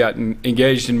had gotten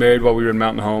engaged and married while we were in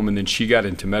Mountain Home, and then she got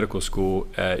into medical school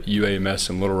at UAMS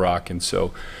in Little Rock, and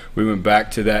so we went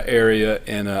back to that area,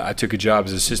 and I took a job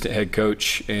as assistant head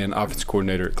coach and offense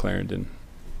coordinator at Clarendon.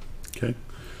 Okay.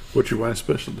 What's your wife's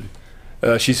specialty?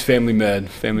 She's family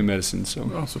medicine. So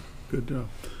awesome, good job.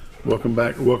 Welcome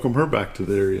back. Welcome her back to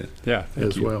the area. Yeah,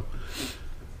 as well.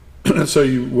 So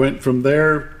you went from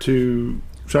there to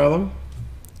Shiloh?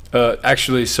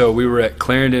 Actually, so we were at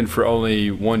Clarendon for only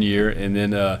 1 year, and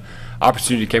then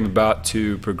opportunity came about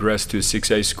to progress to a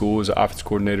 6A school as an offense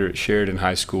coordinator at Sheridan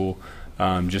High School,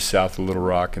 just south of Little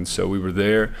Rock. And so we were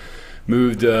there,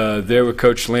 moved there with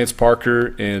Coach Lance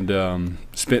Parker, and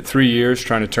spent 3 years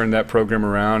trying to turn that program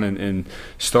around and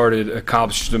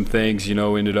accomplished some things.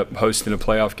 Ended up hosting a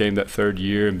playoff game that third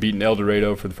year and beating El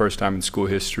Dorado for the first time in school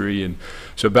history. And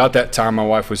so about that time, my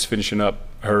wife was finishing up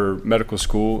her medical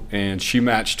school, and she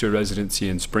matched to a residency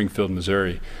in Springfield,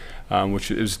 Missouri, which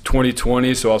was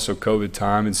 2020, so also COVID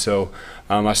time. And so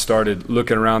I started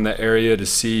looking around that area to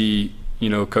see,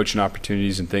 coaching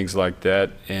opportunities and things like that,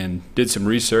 and did some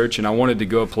research. And I wanted to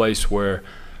go a place where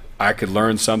I could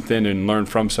learn something and learn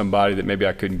from somebody that maybe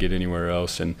I couldn't get anywhere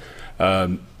else. And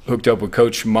hooked up with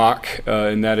Coach Mock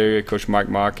in that area, Coach Mike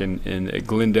Mock at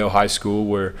Glendale High School,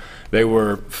 where they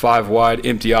were 5 wide,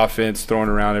 empty offense, throwing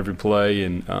around every play,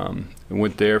 and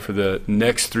went there for the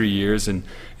next 3 years and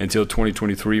until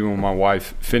 2023 when my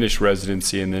wife finished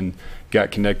residency, and then got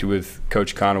connected with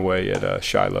Coach Conaway at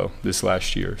Shiloh this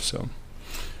last year. So.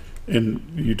 And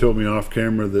you told me off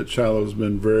camera that Shiloh's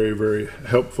been very, very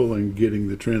helpful in getting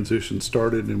the transition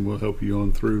started, and will help you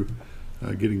on through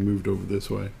getting moved over this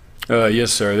way.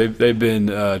 Yes, sir. They've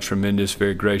been tremendous,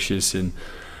 very gracious, and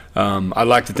I'd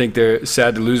like to think they're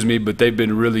sad to lose me, but they've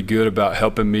been really good about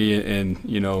helping me, and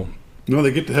No,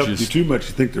 they get to help you too much.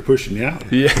 You think they're pushing you out.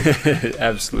 Yeah,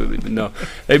 absolutely. But no,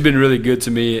 they've been really good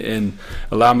to me and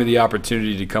allow me the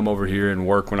opportunity to come over here and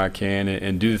work when I can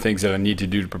and do the things that I need to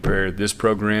do to prepare this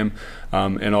program,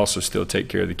 and also still take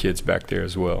care of the kids back there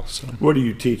as well. So. What do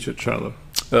you teach at Shiloh?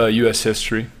 U.S.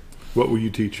 history. What will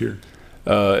you teach here?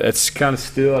 It's kind of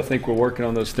still, I think we're working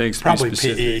on those things. Probably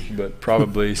specific, PE. But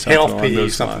probably something Health along PE,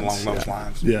 those something lines. along those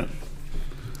lines. Yeah.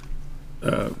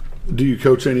 Do you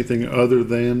coach anything other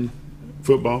than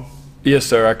football? Yes,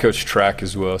 sir. I coach track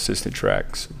as well, assistant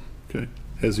tracks. Okay.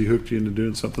 Has he hooked you into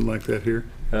doing something like that here?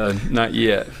 Not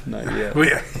yet. Not yet. Well,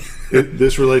 yeah.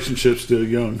 This relationship's still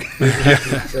young.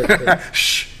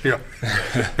 Shh. Yeah.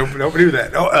 Don't do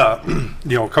that.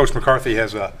 Coach McCarthy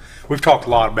has we've talked a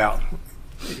lot about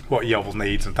what Yellville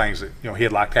needs and things that he'd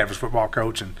like to have as football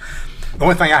coach. And the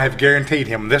only thing I have guaranteed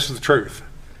him, and this is the truth,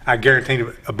 I guaranteed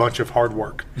him a bunch of hard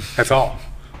work. That's all.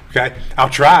 Okay. I'll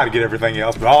try to get everything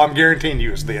else, but all I'm guaranteeing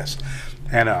you is this.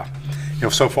 And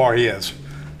so far he is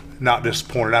not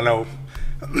disappointed. I know.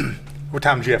 What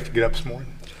time did you have to get up this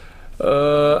morning?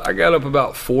 I got up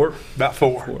about 4. About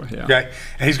 4. 4, yeah. Okay.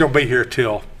 And he's going to be here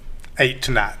till 8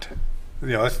 tonight.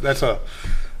 That's a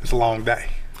long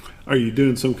day. Are you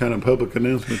doing some kind of public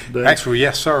announcement today? Actually,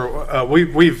 yes, sir.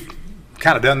 We've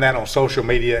kind of done that on social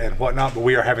media and whatnot, but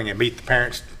we are having a meet the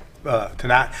parents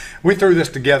tonight. We threw this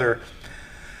together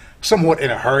somewhat in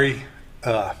a hurry.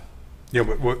 But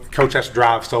Coach has to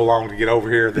drive so long to get over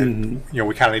here that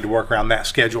we kind of need to work around that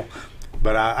schedule.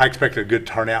 But I expect a good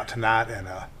turnout tonight, and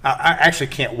I actually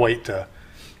can't wait to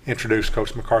introduce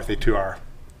Coach McCarthy to our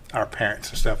parents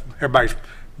and stuff. Everybody's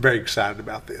very excited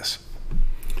about this.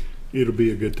 It'll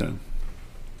be a good time.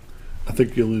 I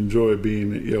think you'll enjoy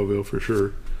being at Yellville for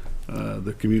sure.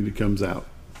 The community comes out.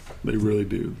 They really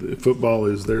do. The football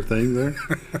is their thing there.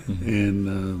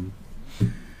 And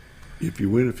if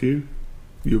you win a few,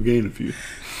 you'll gain a few.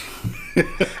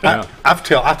 I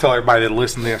tell everybody that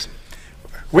listen to this,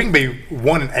 we can be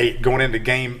 1-8 going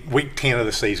into week 10 of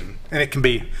the season, and it can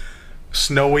be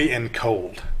snowy and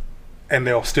cold, and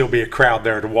there'll still be a crowd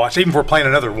there to watch, even if we're playing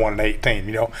another 1-8 team,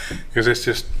 because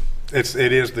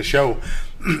it is the show.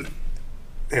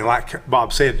 And like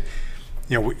Bob said,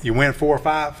 you win 4 or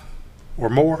 5 or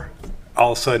more,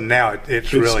 all of a sudden now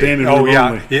it's really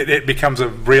it becomes a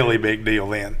really big deal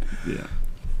then. Yeah.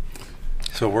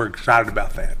 So we're excited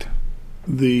about that.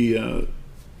 The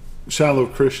Shiloh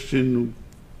Christian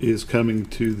is coming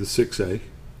to the 6A,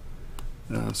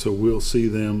 so we'll see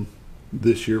them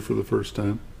this year for the first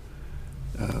time.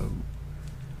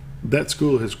 That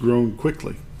school has grown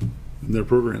quickly, and their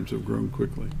programs have grown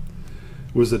quickly.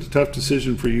 Was it a tough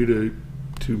decision for you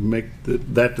to make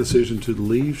that decision to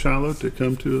leave Shiloh to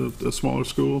come to a smaller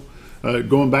school,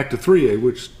 going back to 3A,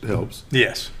 which helps?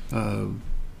 Yes.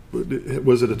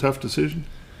 Was it a tough decision?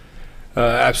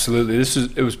 Absolutely.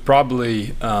 It was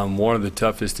probably one of the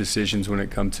toughest decisions when it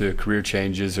comes to career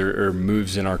changes or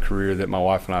moves in our career that my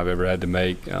wife and I have ever had to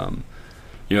make.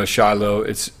 Shiloh,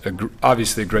 it's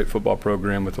obviously a great football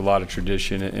program with a lot of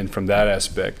tradition, and from that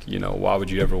aspect, why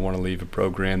would you ever want to leave a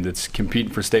program that's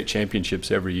competing for state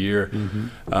championships every year?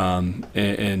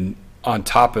 And on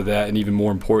top of that, and even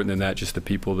more important than that, just the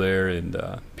people there and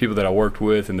people that I worked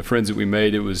with and the friends that we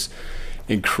made, it was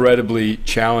incredibly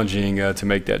challenging to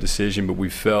make that decision, but we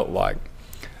felt like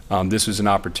this was an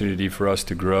opportunity for us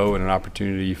to grow and an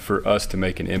opportunity for us to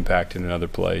make an impact in another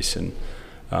place, and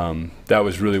that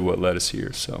was really what led us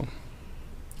here. So,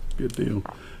 good deal.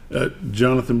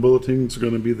 Jonathan Bulletin's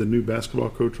going to be the new basketball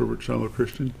coach over at Shiloh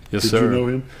Christian. Yes, Did sir. you know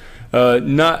him?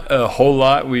 Not a whole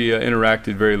lot. We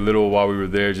interacted very little while we were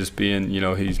there, just being,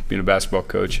 he's being a basketball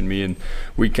coach, and me, and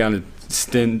we kind of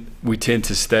we tend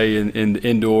to stay in the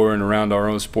indoor and around our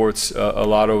own sports a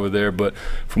lot over there. But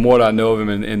from what I know of him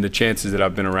and the chances that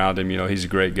I've been around him, he's a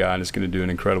great guy and is going to do an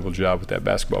incredible job with that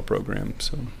basketball program.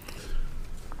 So,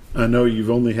 I know you've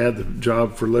only had the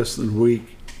job for less than a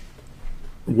week.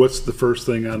 What's the first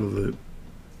thing out of the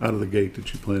gate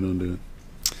that you plan on doing?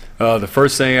 The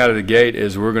first thing out of the gate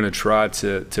is we're going to try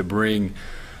to bring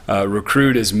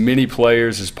recruit as many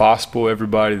players as possible.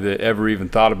 Everybody that ever even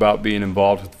thought about being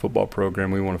involved with the football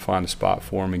program, we want to find a spot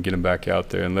for them and get them back out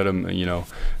there and let them,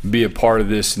 be a part of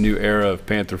this new era of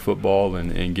Panther football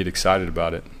and get excited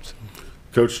about it. So.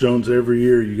 Coach Jones, every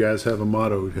year you guys have a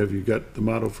motto. Have you got the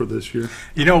motto for this year?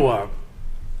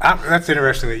 That's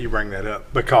interesting that you bring that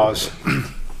up because,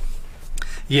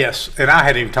 yes, and I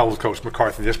hadn't even told Coach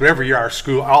McCarthy this, but every year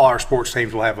all our sports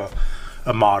teams will have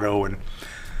a motto, and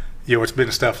it's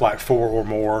been stuff like 4 or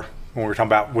more when we're talking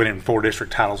about winning 4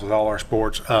 district titles with all our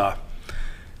sports. Now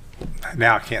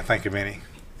I can't think of any,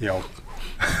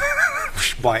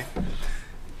 blank.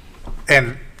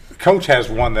 And Coach has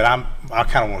one that I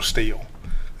kind of want to steal.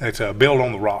 It's a build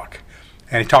on the rock.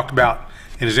 And he talked about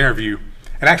in his interview,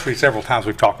 and actually several times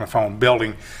we've talked on the phone,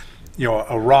 building,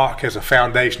 a rock as a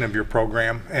foundation of your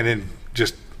program and then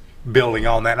just building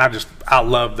on that. And I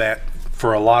love that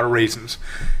for a lot of reasons.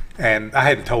 And I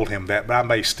hadn't told him that, but I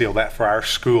may steal that for our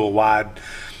school-wide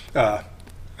our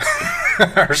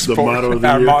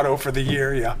motto for the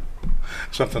year, yeah.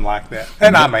 something like that.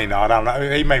 And I may not. I don't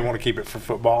know. He may want to keep it for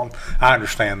football. And I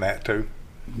understand that too.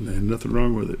 And nothing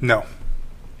wrong with it. No.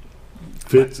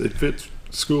 It fits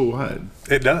school wide.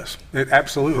 It does. It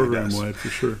absolutely Program does. wide for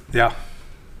sure. Yeah.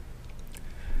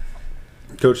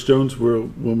 Coach Jones,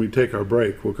 when we take our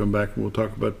break, we'll come back and we'll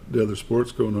talk about the other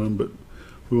sports going on, but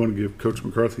we want to give Coach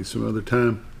McCarthy some other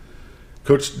time.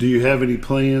 Coach, do you have any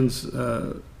plans?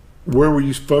 Where will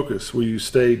you focus? Will you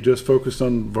stay just focused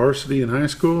on varsity in high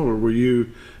school, or will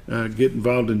you get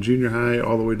involved in junior high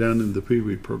all the way down into the Pee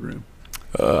Wee program?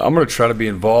 I'm going to try to be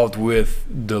involved with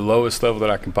the lowest level that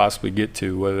I can possibly get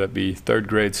to, whether that be third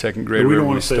grade, second grade. We don't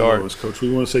want to say lowest, Coach.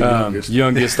 We want to say youngest.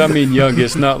 Youngest. I mean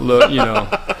youngest, not low. You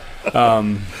know,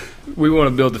 we want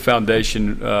to build the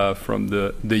foundation from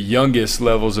the youngest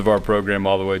levels of our program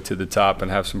all the way to the top, and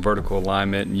have some vertical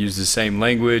alignment, and use the same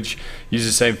language, use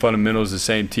the same fundamentals, the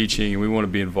same teaching, and we want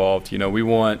to be involved. You know, we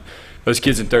want those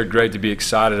kids in third grade to be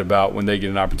excited about when they get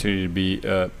an opportunity to be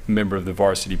a member of the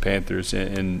varsity Panthers,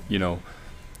 and you know,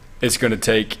 it's going to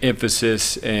take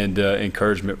emphasis and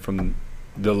encouragement from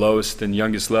the lowest and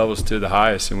youngest levels to the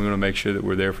highest, and we want to make sure that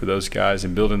we're there for those guys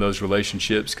and building those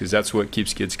relationships, because that's what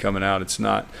keeps kids coming out. It's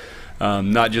not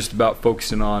just about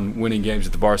focusing on winning games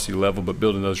at the varsity level, but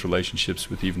building those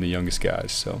relationships with even the youngest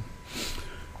guys. So,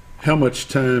 how much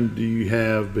time do you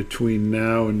have between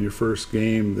now and your first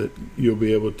game that you'll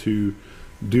be able to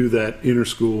do that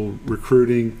inter-school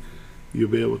recruiting? You'll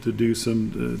be able to do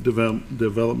some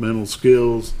developmental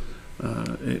skills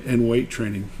and weight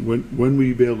training. When will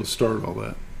you be able to start all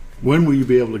that? When will you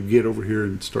be able to get over here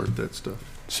and start that stuff?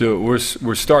 So we're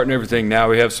starting everything now.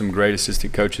 We have some great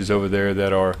assistant coaches over there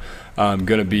that are going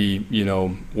to be, you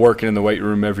know, working in the weight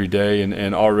room every day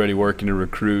and already working to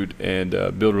recruit and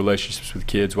build relationships with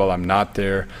kids while I'm not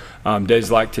there. Days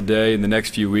like today, in the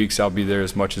next few weeks, I'll be there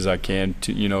as much as I can,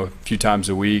 to, you know, a few times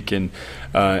a week. And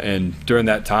during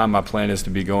that time, my plan is to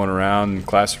be going around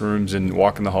classrooms and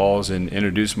walking the halls and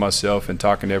introducing myself and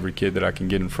talking to every kid that I can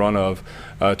get in front of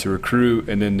to recruit.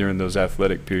 And then during those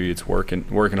athletic periods, working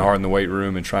hard in the weight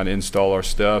room and trying to install our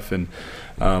stuff and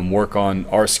work on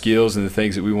our skills and the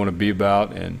things that we want to be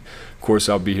about. And of course,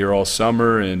 I'll be here all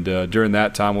summer, and during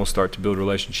that time, we'll start to build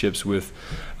relationships with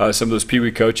some of those Pee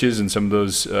Wee coaches and some of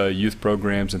those youth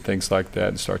programs and things like that,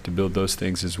 and start to build those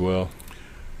things as well.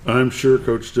 I'm sure,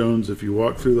 Coach Jones, if you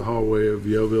walk through the hallway of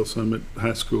Yellville Summit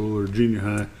High School or junior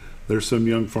high, there's some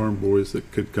young farm boys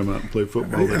that could come out and play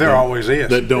football. There always is.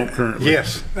 That don't currently.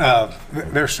 Yes,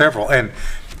 there's several. And,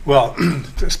 well,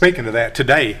 speaking of that,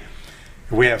 today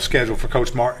we have scheduled for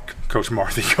Coach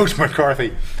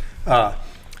McCarthy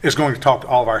is going to talk to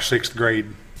all of our sixth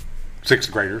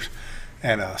graders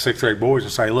and sixth grade boys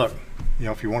and say, look, you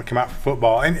know, if you want to come out for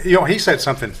football. And, you know, he said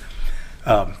something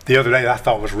the other day that I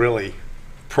thought was really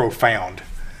profound.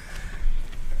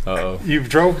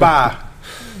 We've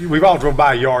all drove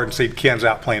by a yard and seen kids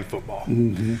out playing football.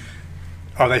 Mm-hmm.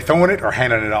 Are they throwing it or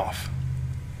handing it off?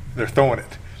 They're throwing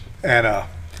it. And,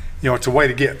 you know, it's a way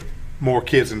to get more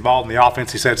kids involved in the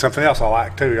offense. He said something else I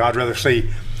like too. I'd rather see,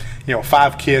 you know,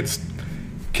 5 kids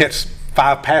catch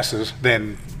 5 passes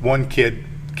than 1 kid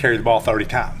carry the ball 30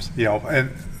 times, you know,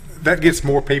 and that gets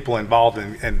more people involved.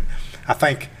 And I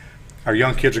think our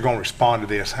young kids are going to respond to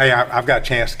this. Hey, I've got a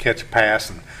chance to catch a pass.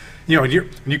 And, you know, when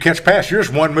you catch a pass, you're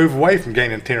just one move away from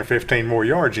gaining 10 or 15 more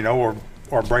yards, you know,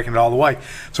 or breaking it all the way.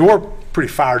 So we're pretty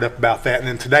fired up about that. And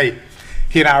then today,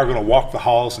 he and I are going to walk the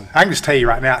halls. And I can just tell you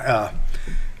right now,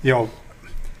 you know,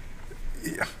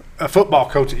 a football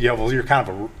coach at Yellville, you're kind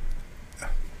of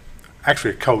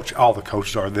actually a coach. All the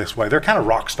coaches are this way. They're kind of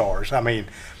rock stars. I mean,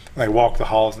 they walk the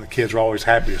halls and the kids are always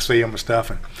happy to see them and stuff.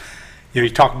 And, you know,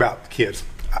 you talk about the kids.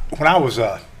 When I was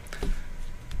 4th,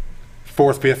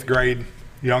 5th grade,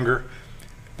 younger,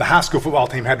 the high school football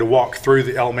team had to walk through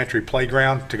the elementary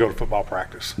playground to go to football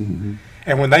practice. Mm-hmm.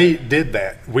 And when they did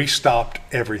that, we stopped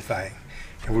everything.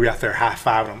 And we got there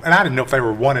high-fiving them. And I didn't know if they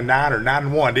were 1-9 or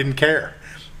 9-1. Didn't care.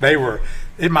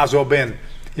 It might as well have been,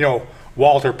 you know,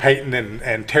 Walter Payton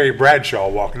and Terry Bradshaw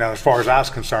walking down, as far as I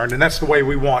was concerned. And that's the way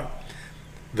we want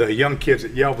the young kids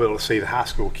at Yellville to see the high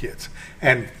school kids.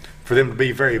 And for them to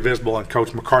be very visible, and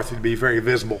Coach McCarthy to be very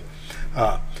visible,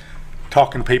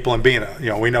 talking to people and being you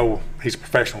know, we know he's a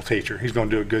professional teacher. He's going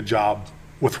to do a good job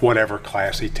with whatever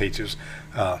class he teaches.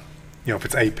 You know, if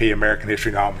it's AP, American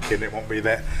History, no, I'm kidding, it won't be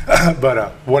that.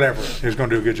 But whatever, he's going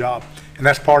to do a good job. And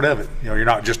that's part of it. You know, you're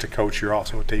not just a coach, you're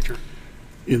also a teacher.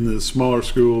 In the smaller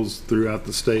schools throughout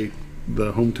the state,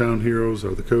 the hometown heroes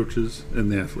are the coaches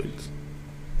and the athletes.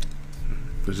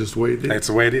 It's just the way it is. That's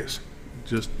the way it is.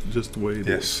 Just the way it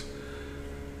is.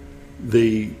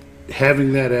 Yes.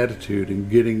 Having that attitude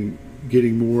and getting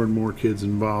getting more and more kids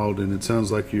involved, and it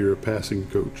sounds like you're a passing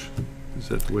coach. Is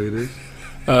that the way it is?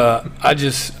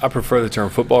 I prefer the term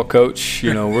football coach.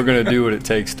 We're going to do what it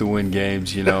takes to win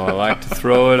games. I like to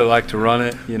throw it. I like to run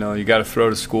it. You got to throw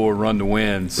to score, run to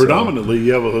win. Predominantly,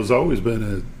 Yellville has always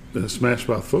been a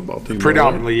smash-mouth football team.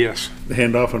 Predominantly, yes.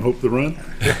 Hand off and hope to run?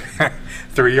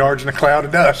 3 yards in a cloud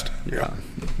of dust. Yeah.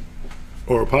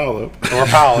 Or a pile-up.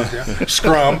 Yeah.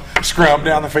 Scrum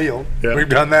down the field. Yeah. We've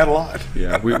done that a lot.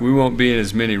 Yeah, we won't be in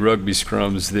as many rugby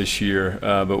scrums this year,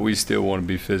 but we still want to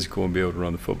be physical and be able to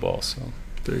run the football. So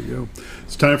there you go.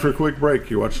 It's time for a quick break.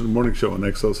 You're watching the morning show on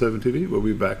XL7-TV. We'll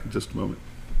be back in just a moment.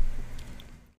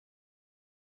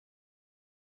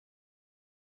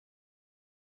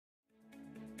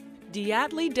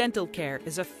 Diatley Dental Care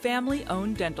is a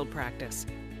family-owned dental practice.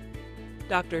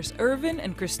 Doctors Irvin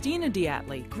and Christina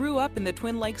Diatley grew up in the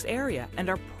Twin Lakes area and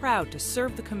are proud to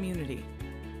serve the community.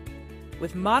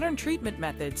 With modern treatment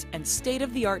methods and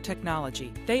state-of-the-art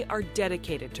technology, they are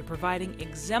dedicated to providing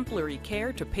exemplary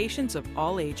care to patients of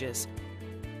all ages.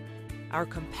 Our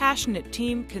compassionate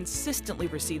team consistently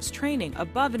receives training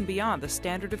above and beyond the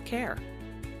standard of care.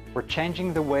 We're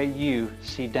changing the way you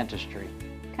see dentistry.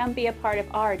 Come be a part of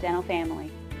our dental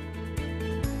family.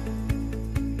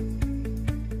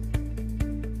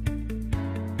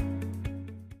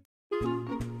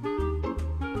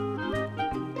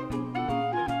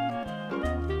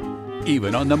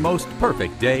 Even on the most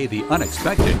perfect day, the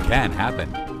unexpected can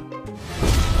happen.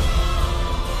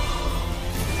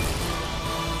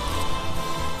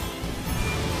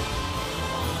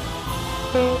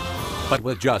 But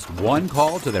with just one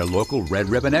call to their local Red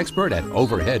Ribbon expert at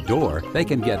Overhead Door, they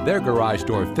can get their garage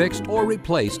door fixed or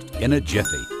replaced in a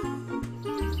jiffy.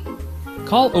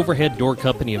 Call Overhead Door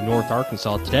Company of North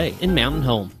Arkansas today in Mountain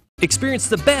Home. Experience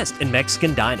the best in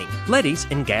Mexican dining. Letty's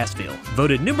in Gassville.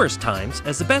 Voted numerous times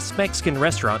as the best Mexican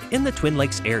restaurant in the Twin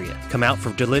Lakes area. Come out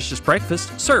for delicious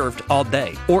breakfast served all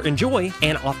day. Or enjoy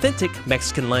an authentic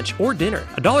Mexican lunch or dinner.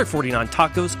 $1.49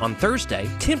 tacos on Thursday.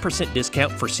 10%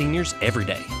 discount for seniors every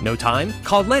day. No time?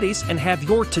 Call Letty's and have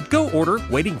your to-go order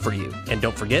waiting for you. And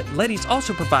don't forget, Letty's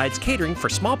also provides catering for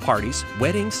small parties,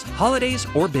 weddings, holidays,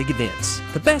 or big events.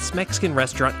 The best Mexican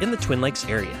restaurant in the Twin Lakes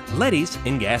area. Letty's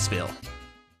in Gassville.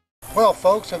 Well,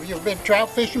 folks, have you been trout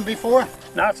fishing before?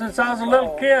 Not since I was a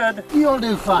little kid. You'll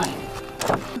do fine.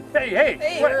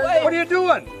 Hey, what are you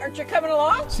doing? Aren't you coming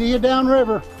along? See you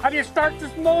downriver. How do you start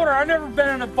this motor? I've never been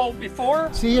in a boat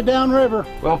before. See you downriver.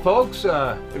 Well, folks,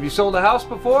 have you sold a house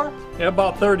before? Yeah,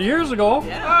 about 30 years ago.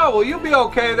 Yeah. Oh, well, you'll be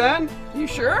okay then. You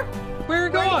sure? Where are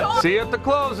you going? See you at the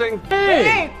closing.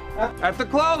 Hey! At the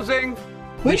closing.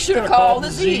 We should have called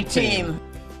the Z-Team.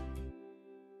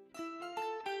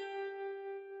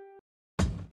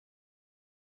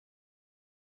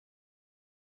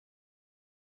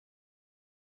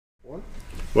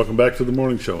 Welcome back to the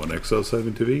morning show on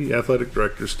XL7-TV. Athletic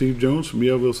Director Steve Jones from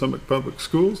Yellville Summit Public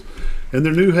Schools and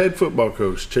their new head football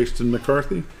coach, Chaseton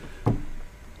McCarthy.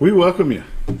 We welcome you.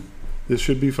 This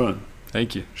should be fun.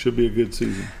 Thank you. Should be a good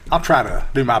season. I'll try to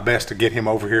do my best to get him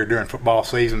over here during football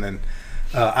season, and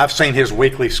I've seen his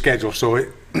weekly schedule, so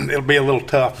it'll be a little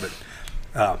tough,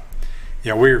 but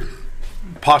we're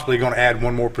possibly going to add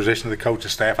one more position to the coaching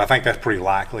staff. I think that's pretty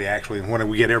likely, actually. When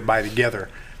we get everybody together,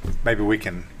 maybe we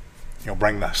can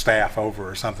bring the staff over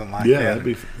or something like that. Yeah, that'd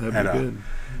be good.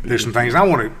 Do some things. I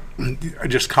want to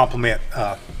just compliment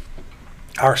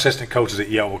our assistant coaches at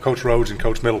Yellville, Coach Rhodes and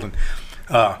Coach Middleton.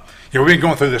 We've been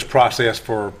going through this process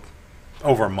for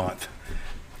over a month,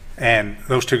 and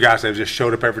those two guys have just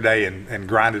showed up every day and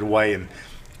grinded away and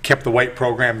kept the weight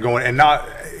program going. And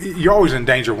you're always in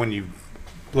danger when you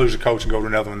lose a coach and go to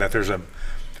another one that there's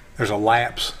a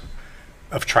lapse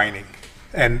of training,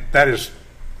 and that is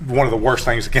one of the worst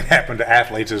things that can happen to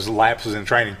athletes is lapses in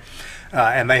training,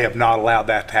 and they have not allowed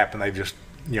that to happen. They've just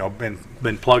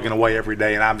been plugging away every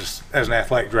day, and I'm just, as an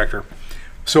athletic director,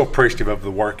 so appreciative of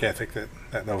the work ethic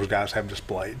that those guys have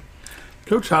displayed.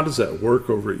 Coach, how does that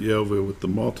work over at Yellville with the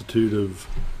multitude of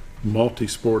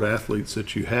multi-sport athletes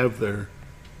that you have there?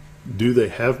 Do they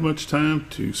have much time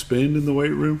to spend in the weight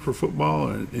room for football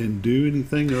and do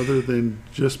anything other than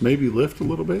just maybe lift a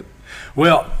little bit?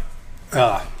 Well,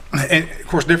 and of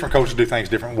course, different coaches do things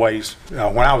different ways.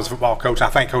 When I was a football coach, I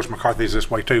think Coach McCarthy is this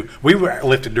way too. We were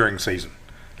lifted during the season.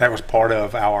 That was part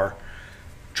of our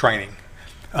training.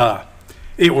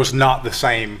 It was not the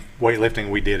same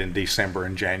weightlifting we did in December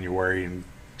and January and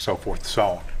so forth and so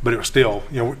on. But it was still,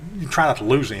 you try not to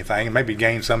lose anything and maybe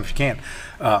gain some if you can.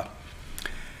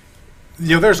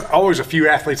 There's always a few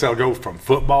athletes that'll go from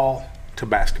football to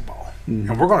basketball. Mm-hmm.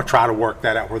 And we're going to try to work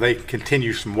that out where they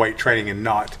continue some weight training and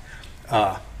not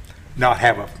not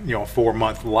have a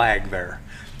 4-month lag there.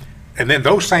 And then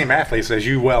those same athletes, as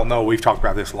you well know, we've talked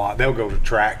about this a lot, they'll go to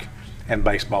track and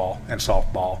baseball and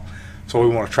softball. So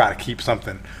we want to try to keep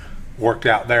something worked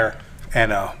out there.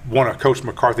 And one of Coach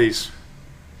McCarthy's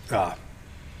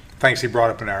things he brought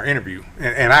up in our interview,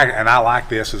 and I like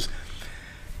this, is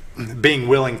being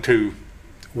willing to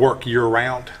work year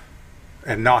round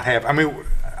and not have, I mean,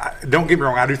 don't get me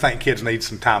wrong, I do think kids need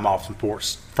some time off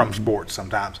from sports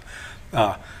sometimes.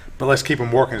 But let's keep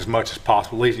them working as much as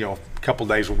possible, at least, a couple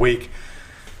days a week.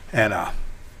 And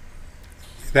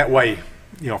that way,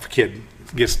 if a kid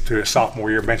gets to his sophomore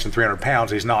year benching 300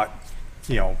 pounds, he's not,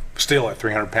 still at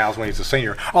 300 pounds when he's a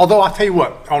senior. Although I'll tell you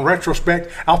what, on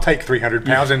retrospect, I'll take 300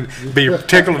 pounds and be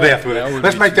tickled to death with it.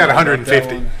 Let's make that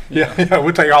 150. Yeah,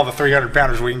 we'll take all the 300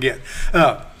 pounders we can get.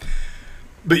 But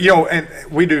and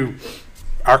we do.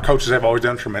 Our coaches have always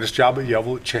done a tremendous job at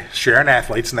Yellville at sharing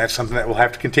athletes, and that's something that we'll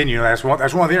have to continue. And that's one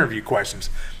of the interview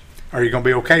questions. Are you going to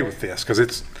be okay with this? Because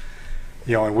it's,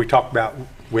 and we talked about,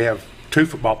 we have 2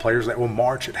 football players that will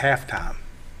march at halftime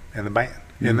in the band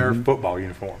in their football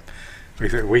uniform. We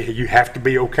said, you have to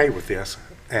be okay with this,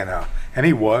 and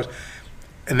he was.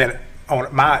 And then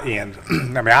on my end,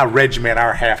 I regiment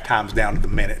our half times down to the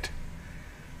minute.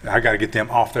 I got to get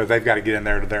them off there. They've got to get in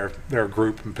there to their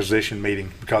group and position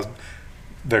meeting, because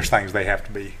there's things they have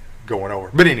to be going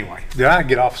over. But anyway, did I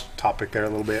get off topic there a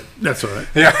little bit? That's all right.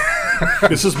 Yeah.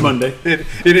 This is Monday. It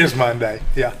is Monday.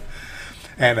 Yeah.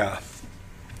 And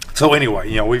so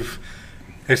anyway,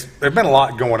 there's been a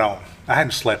lot going on. I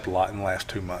hadn't slept a lot in the last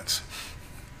 2 months.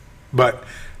 But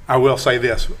I will say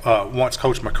this, once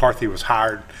Coach McCarthy was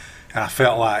hired, and I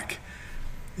felt like,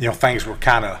 things were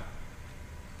kind of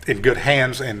in good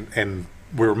hands and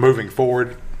we were moving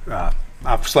forward,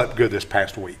 I've slept good this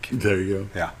past week. There you go.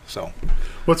 Yeah, so.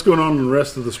 What's going on in the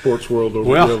rest of the sports world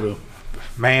over in Yellville?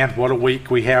 Man, what a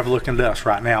week we have looking at us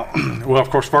right now. Well,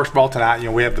 of course, first of all, tonight,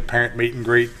 we have the parent meet and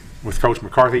greet with Coach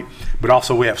McCarthy, but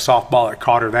also we have softball at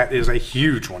Carter. That is a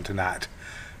huge one tonight.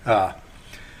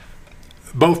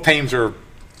 Both teams are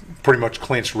pretty much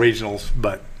clinched regionals,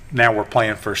 but now we're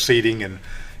playing for seeding, and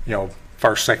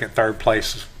first, second, third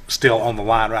place still on the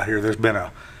line right here. There's been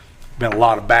a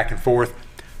lot of back and forth.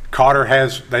 Carter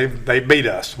they beat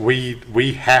us.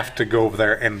 We have to go over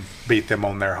there and beat them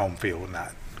on their home field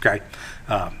tonight. Okay,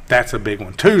 that's a big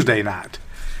one. Tuesday night,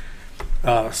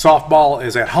 softball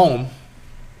is at home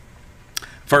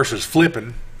versus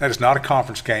Flippin. That is not a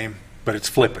conference game, but it's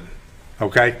Flippin.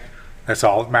 Okay, that's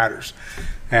all that matters.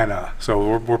 And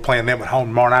so we're playing them at home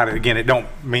tomorrow night. Again, it don't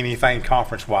mean anything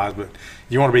conference-wise, but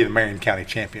you want to be the Marion County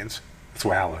champions. That's the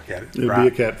way I look at it. It'll be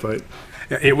a cat fight.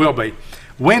 Yeah, it will be.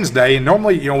 Wednesday, and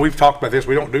normally, we've talked about this.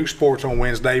 We don't do sports on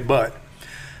Wednesday, but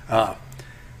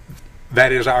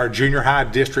that is our junior high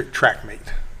district track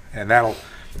meet, and that'll,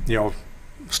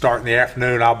 start in the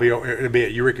afternoon. It'll be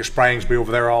at Eureka Springs. Be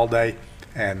over there all day,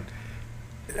 and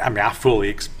I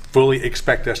fully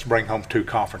expect us to bring home 2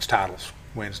 conference titles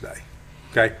Wednesday.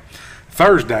 Okay,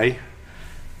 Thursday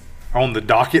on the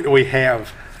docket we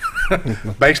have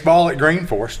baseball at Green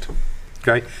Forest.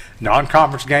 Okay,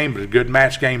 non-conference game, but a good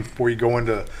match game before you go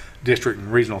into district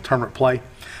and regional tournament play.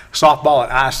 Softball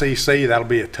at ICC, that'll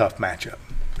be a tough matchup.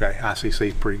 Okay, ICC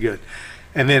is pretty good.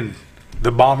 And then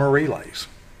the Bomber Relays.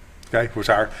 Okay,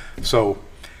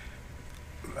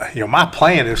 my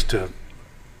plan is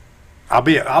I'll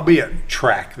be at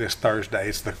track this Thursday.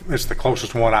 It's the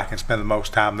closest one. I can spend the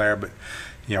most time there, but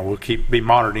we'll be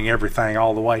monitoring everything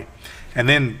all the way. And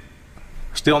then,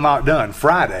 still not done,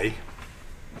 Friday,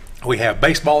 we have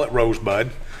baseball at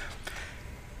Rosebud.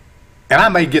 And I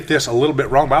may get this a little bit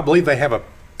wrong, but I believe they have a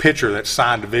pitcher that's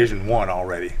signed Division I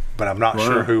already, but I'm not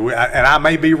sure who. And I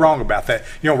may be wrong about that.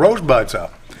 Rosebud's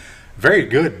a very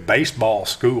good baseball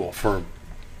school for,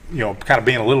 kind of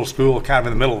being a little school, kind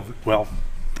of in the middle of,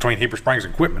 between Heber Springs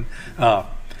and Quitman. And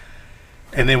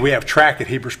then we have track at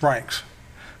Heber Springs.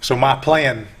 So my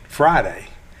plan Friday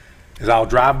is I'll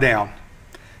drive down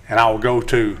and I'll go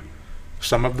to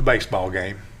some of the baseball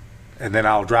game, and then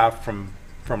I'll drive from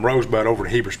Rosebud over to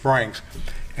Heber Springs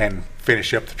and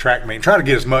finish up the track meet and try to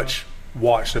get as much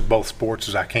watch of both sports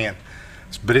as I can.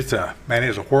 But it's a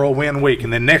whirlwind week.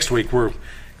 And then next week we're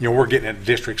getting into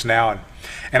districts now,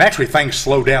 and actually things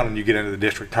slow down when you get into the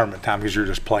district tournament time, because you're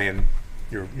just playing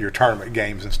your tournament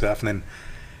games and stuff. And then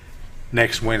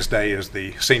next Wednesday is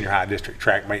the senior high district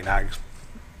track meet, and I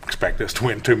expect us to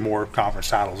win 2 more conference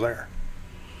titles there.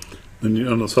 And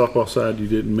on the softball side, you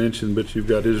didn't mention, but you've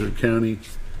got Izard County.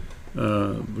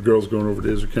 The girls going over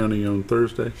to Izard County on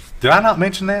Thursday. Did I not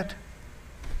mention that?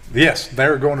 Yes,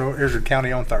 they're going to Izard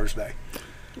County on Thursday.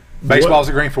 Baseball's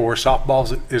at Green Forest,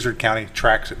 softball's at Izard County,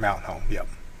 track's at Mountain Home. Yep.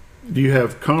 Do you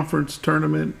have conference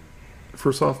tournament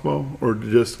for softball, or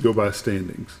just go by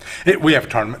standings? We have a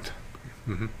tournament.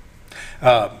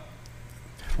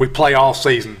 We play all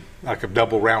season, like a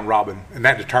double round robin, and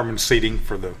that determines seeding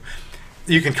for the.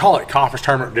 You can call it conference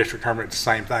tournament or district tournament, it's the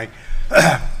same thing.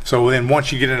 So then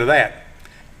once you get into that,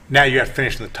 now you have to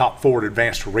finish in the top 4 to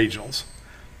advance to regionals.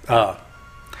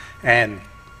 And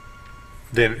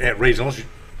then at regionals,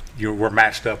 you were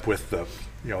matched up with the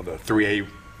 3A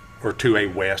or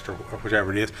 2A West or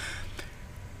whichever it is.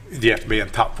 You have to be in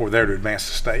the top 4 there to advance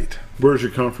to state. Where's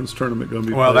your conference tournament going to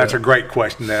be? Well, that's a great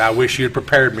question that I wish you had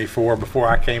prepared me for before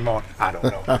I came on. I don't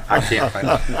know. I can't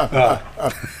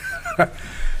think.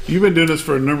 You've been doing this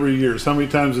for a number of years. How many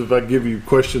times have I give you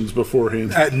questions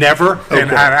beforehand? Never, okay.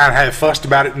 And I have fussed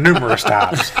about it numerous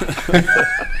times.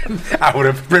 I would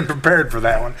have been prepared for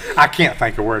that one. I can't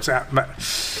think of where it's at.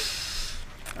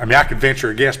 I mean, I could venture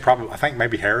a guess. Probably, I think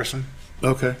maybe Harrison.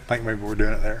 Okay. I think maybe we're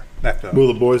doing it there.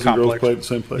 Will the boys and girls play at the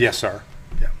same place? Yes, sir.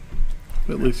 Yeah.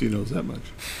 At least he knows that much.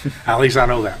 At least I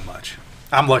know that much.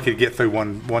 I'm lucky to get through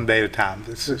one day at a time.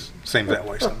 It just seems that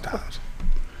way sometimes.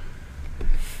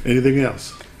 Anything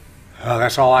else?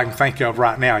 That's all I can think of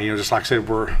right now. Just like I said,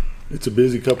 it's a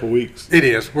busy couple of weeks. It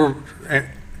is. And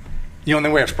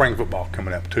then we have spring football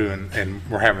coming up too, and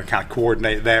we're having to kind of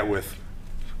coordinate that with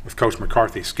Coach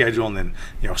McCarthy's schedule, and then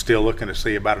still looking to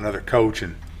see about another coach,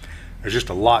 and there's just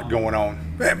a lot going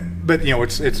on. But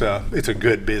it's a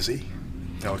good busy.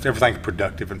 Everything's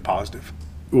productive and positive.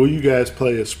 Will you guys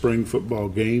play a spring football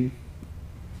game?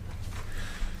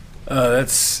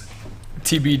 That's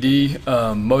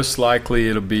TBD. Most likely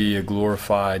it'll be a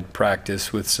glorified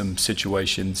practice with some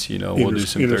situations. We'll do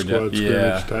some third down.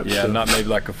 Yeah, not maybe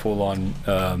like a full-on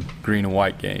green and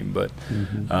white game, but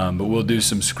we'll do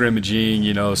some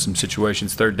scrimmaging. Some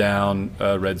situations, third down,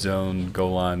 red zone,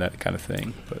 goal line, that kind of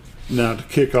thing. But now to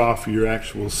kick off your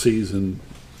actual season,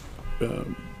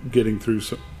 getting through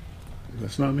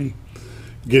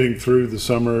getting through the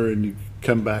summer, and you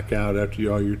come back out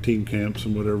after all your team camps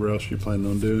and whatever else you're planning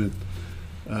on doing.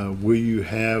 Will you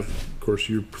have, of course,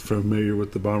 you're familiar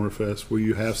with the Bomber Fest, will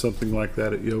you have something like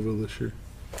that at Yellville this year?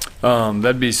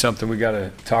 That'd be something we got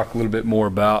to talk a little bit more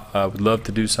about. I would love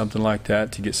to do something like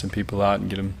that to get some people out and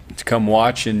get them to come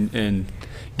watch and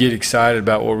get excited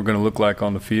about what we're going to look like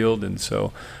on the field. And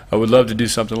so I would love to do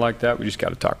something like that. We just got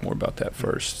to talk more about that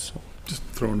first. So. Just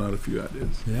throwing out a few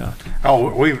ideas. Yeah.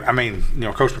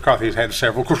 Coach McCarthy has had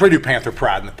several. Of course, we do Panther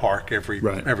Pride in the Park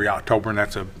every October, and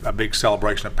that's a big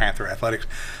celebration of Panther athletics.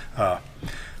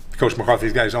 Coach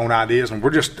McCarthy's got his own ideas, and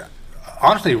we're just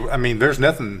honestly, there's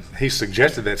nothing he's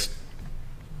suggested that's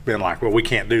been like, well, we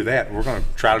can't do that. We're going to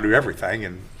try to do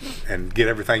everything and get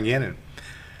everything in.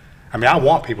 And I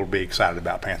want people to be excited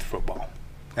about Panther football,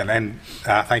 and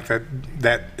I think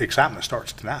that excitement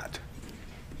starts tonight.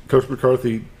 Coach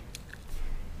McCarthy,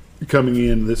 coming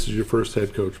in, this is your first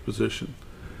head coach position.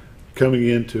 Coming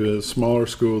into a smaller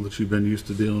school that you've been used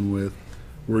to dealing with,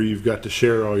 where you've got to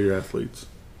share all your athletes.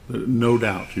 No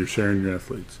doubt you're sharing your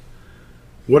athletes.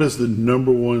 What is the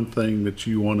number one thing that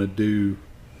you want to do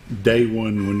day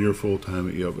one when you're full-time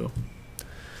at Yellville?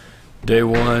 Day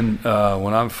one,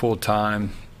 when I'm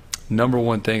full-time, number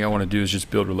one thing I want to do is just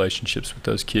build relationships with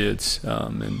those kids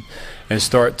and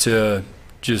start to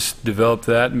just develop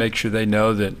that, make sure they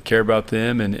know that care about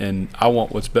them, and I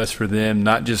want what's best for them,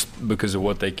 not just because of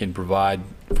what they can provide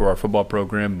for our football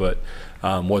program, but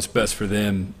what's best for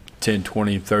them 10,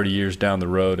 20, 30 years down the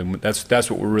road. And that's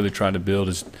what we're really trying to build,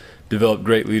 is develop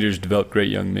great leaders, develop great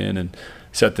young men, and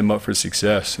set them up for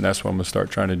success. And that's what I'm going to start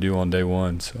trying to do on day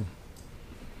one. So,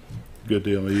 good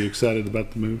deal. Are you excited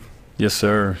about the move? Yes,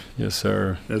 sir. Yes,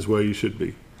 sir. As well you should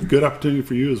be. Good opportunity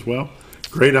for you as well.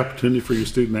 Great opportunity for your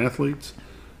student athletes.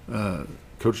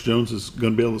 Coach Jones is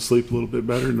going to be able to sleep a little bit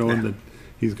better knowing that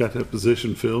he's got that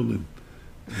position filled.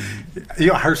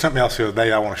 I heard something else the other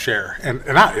day I want to share. And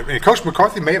Coach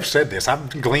McCarthy may have said this.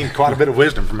 I've gleaned quite a bit of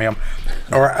wisdom from him,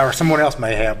 or someone else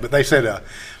may have. But they said,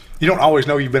 you don't always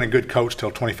know you've been a good coach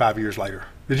till 25 years later.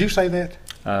 Did you say that?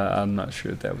 I'm not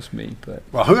sure if that was me. But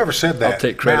well, whoever said that, I'll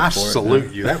take credit for it. I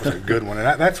salute you. That was a good one.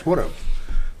 And that's what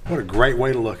a great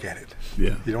way to look at it.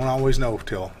 Yeah. You don't always know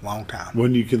till a long time.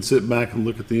 When you can sit back and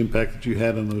look at the impact that you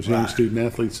had on those young student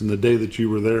athletes, and the day that you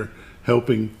were there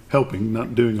helping,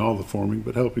 not doing all the forming,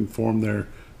 but helping form their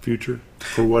future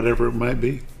for whatever it might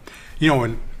be.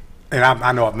 And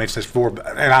I know I've mentioned this before,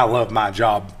 and I love my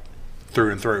job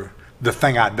through and through. The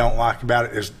thing I don't like about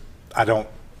it is I don't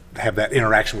have that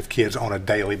interaction with kids on a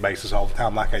daily basis all the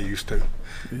time like I used to.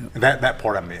 Yeah. And that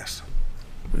part I miss.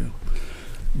 Yeah.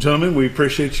 Gentlemen, we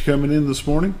appreciate you coming in this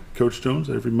morning. Coach Jones,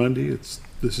 every Monday,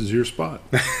 this is your spot.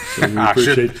 So we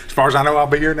appreciate, as far as I know, I'll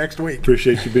be here next week.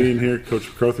 Appreciate you being here. Coach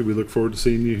McCarthy, we look forward to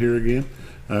seeing you here again.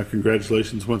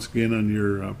 Congratulations once again on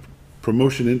your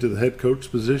promotion into the head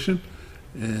coach position,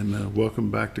 and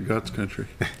welcome back to God's country.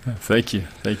 Thank you.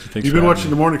 Thank you. Thanks You've been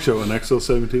watching the morning show on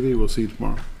XL7-TV. We'll see you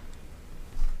tomorrow.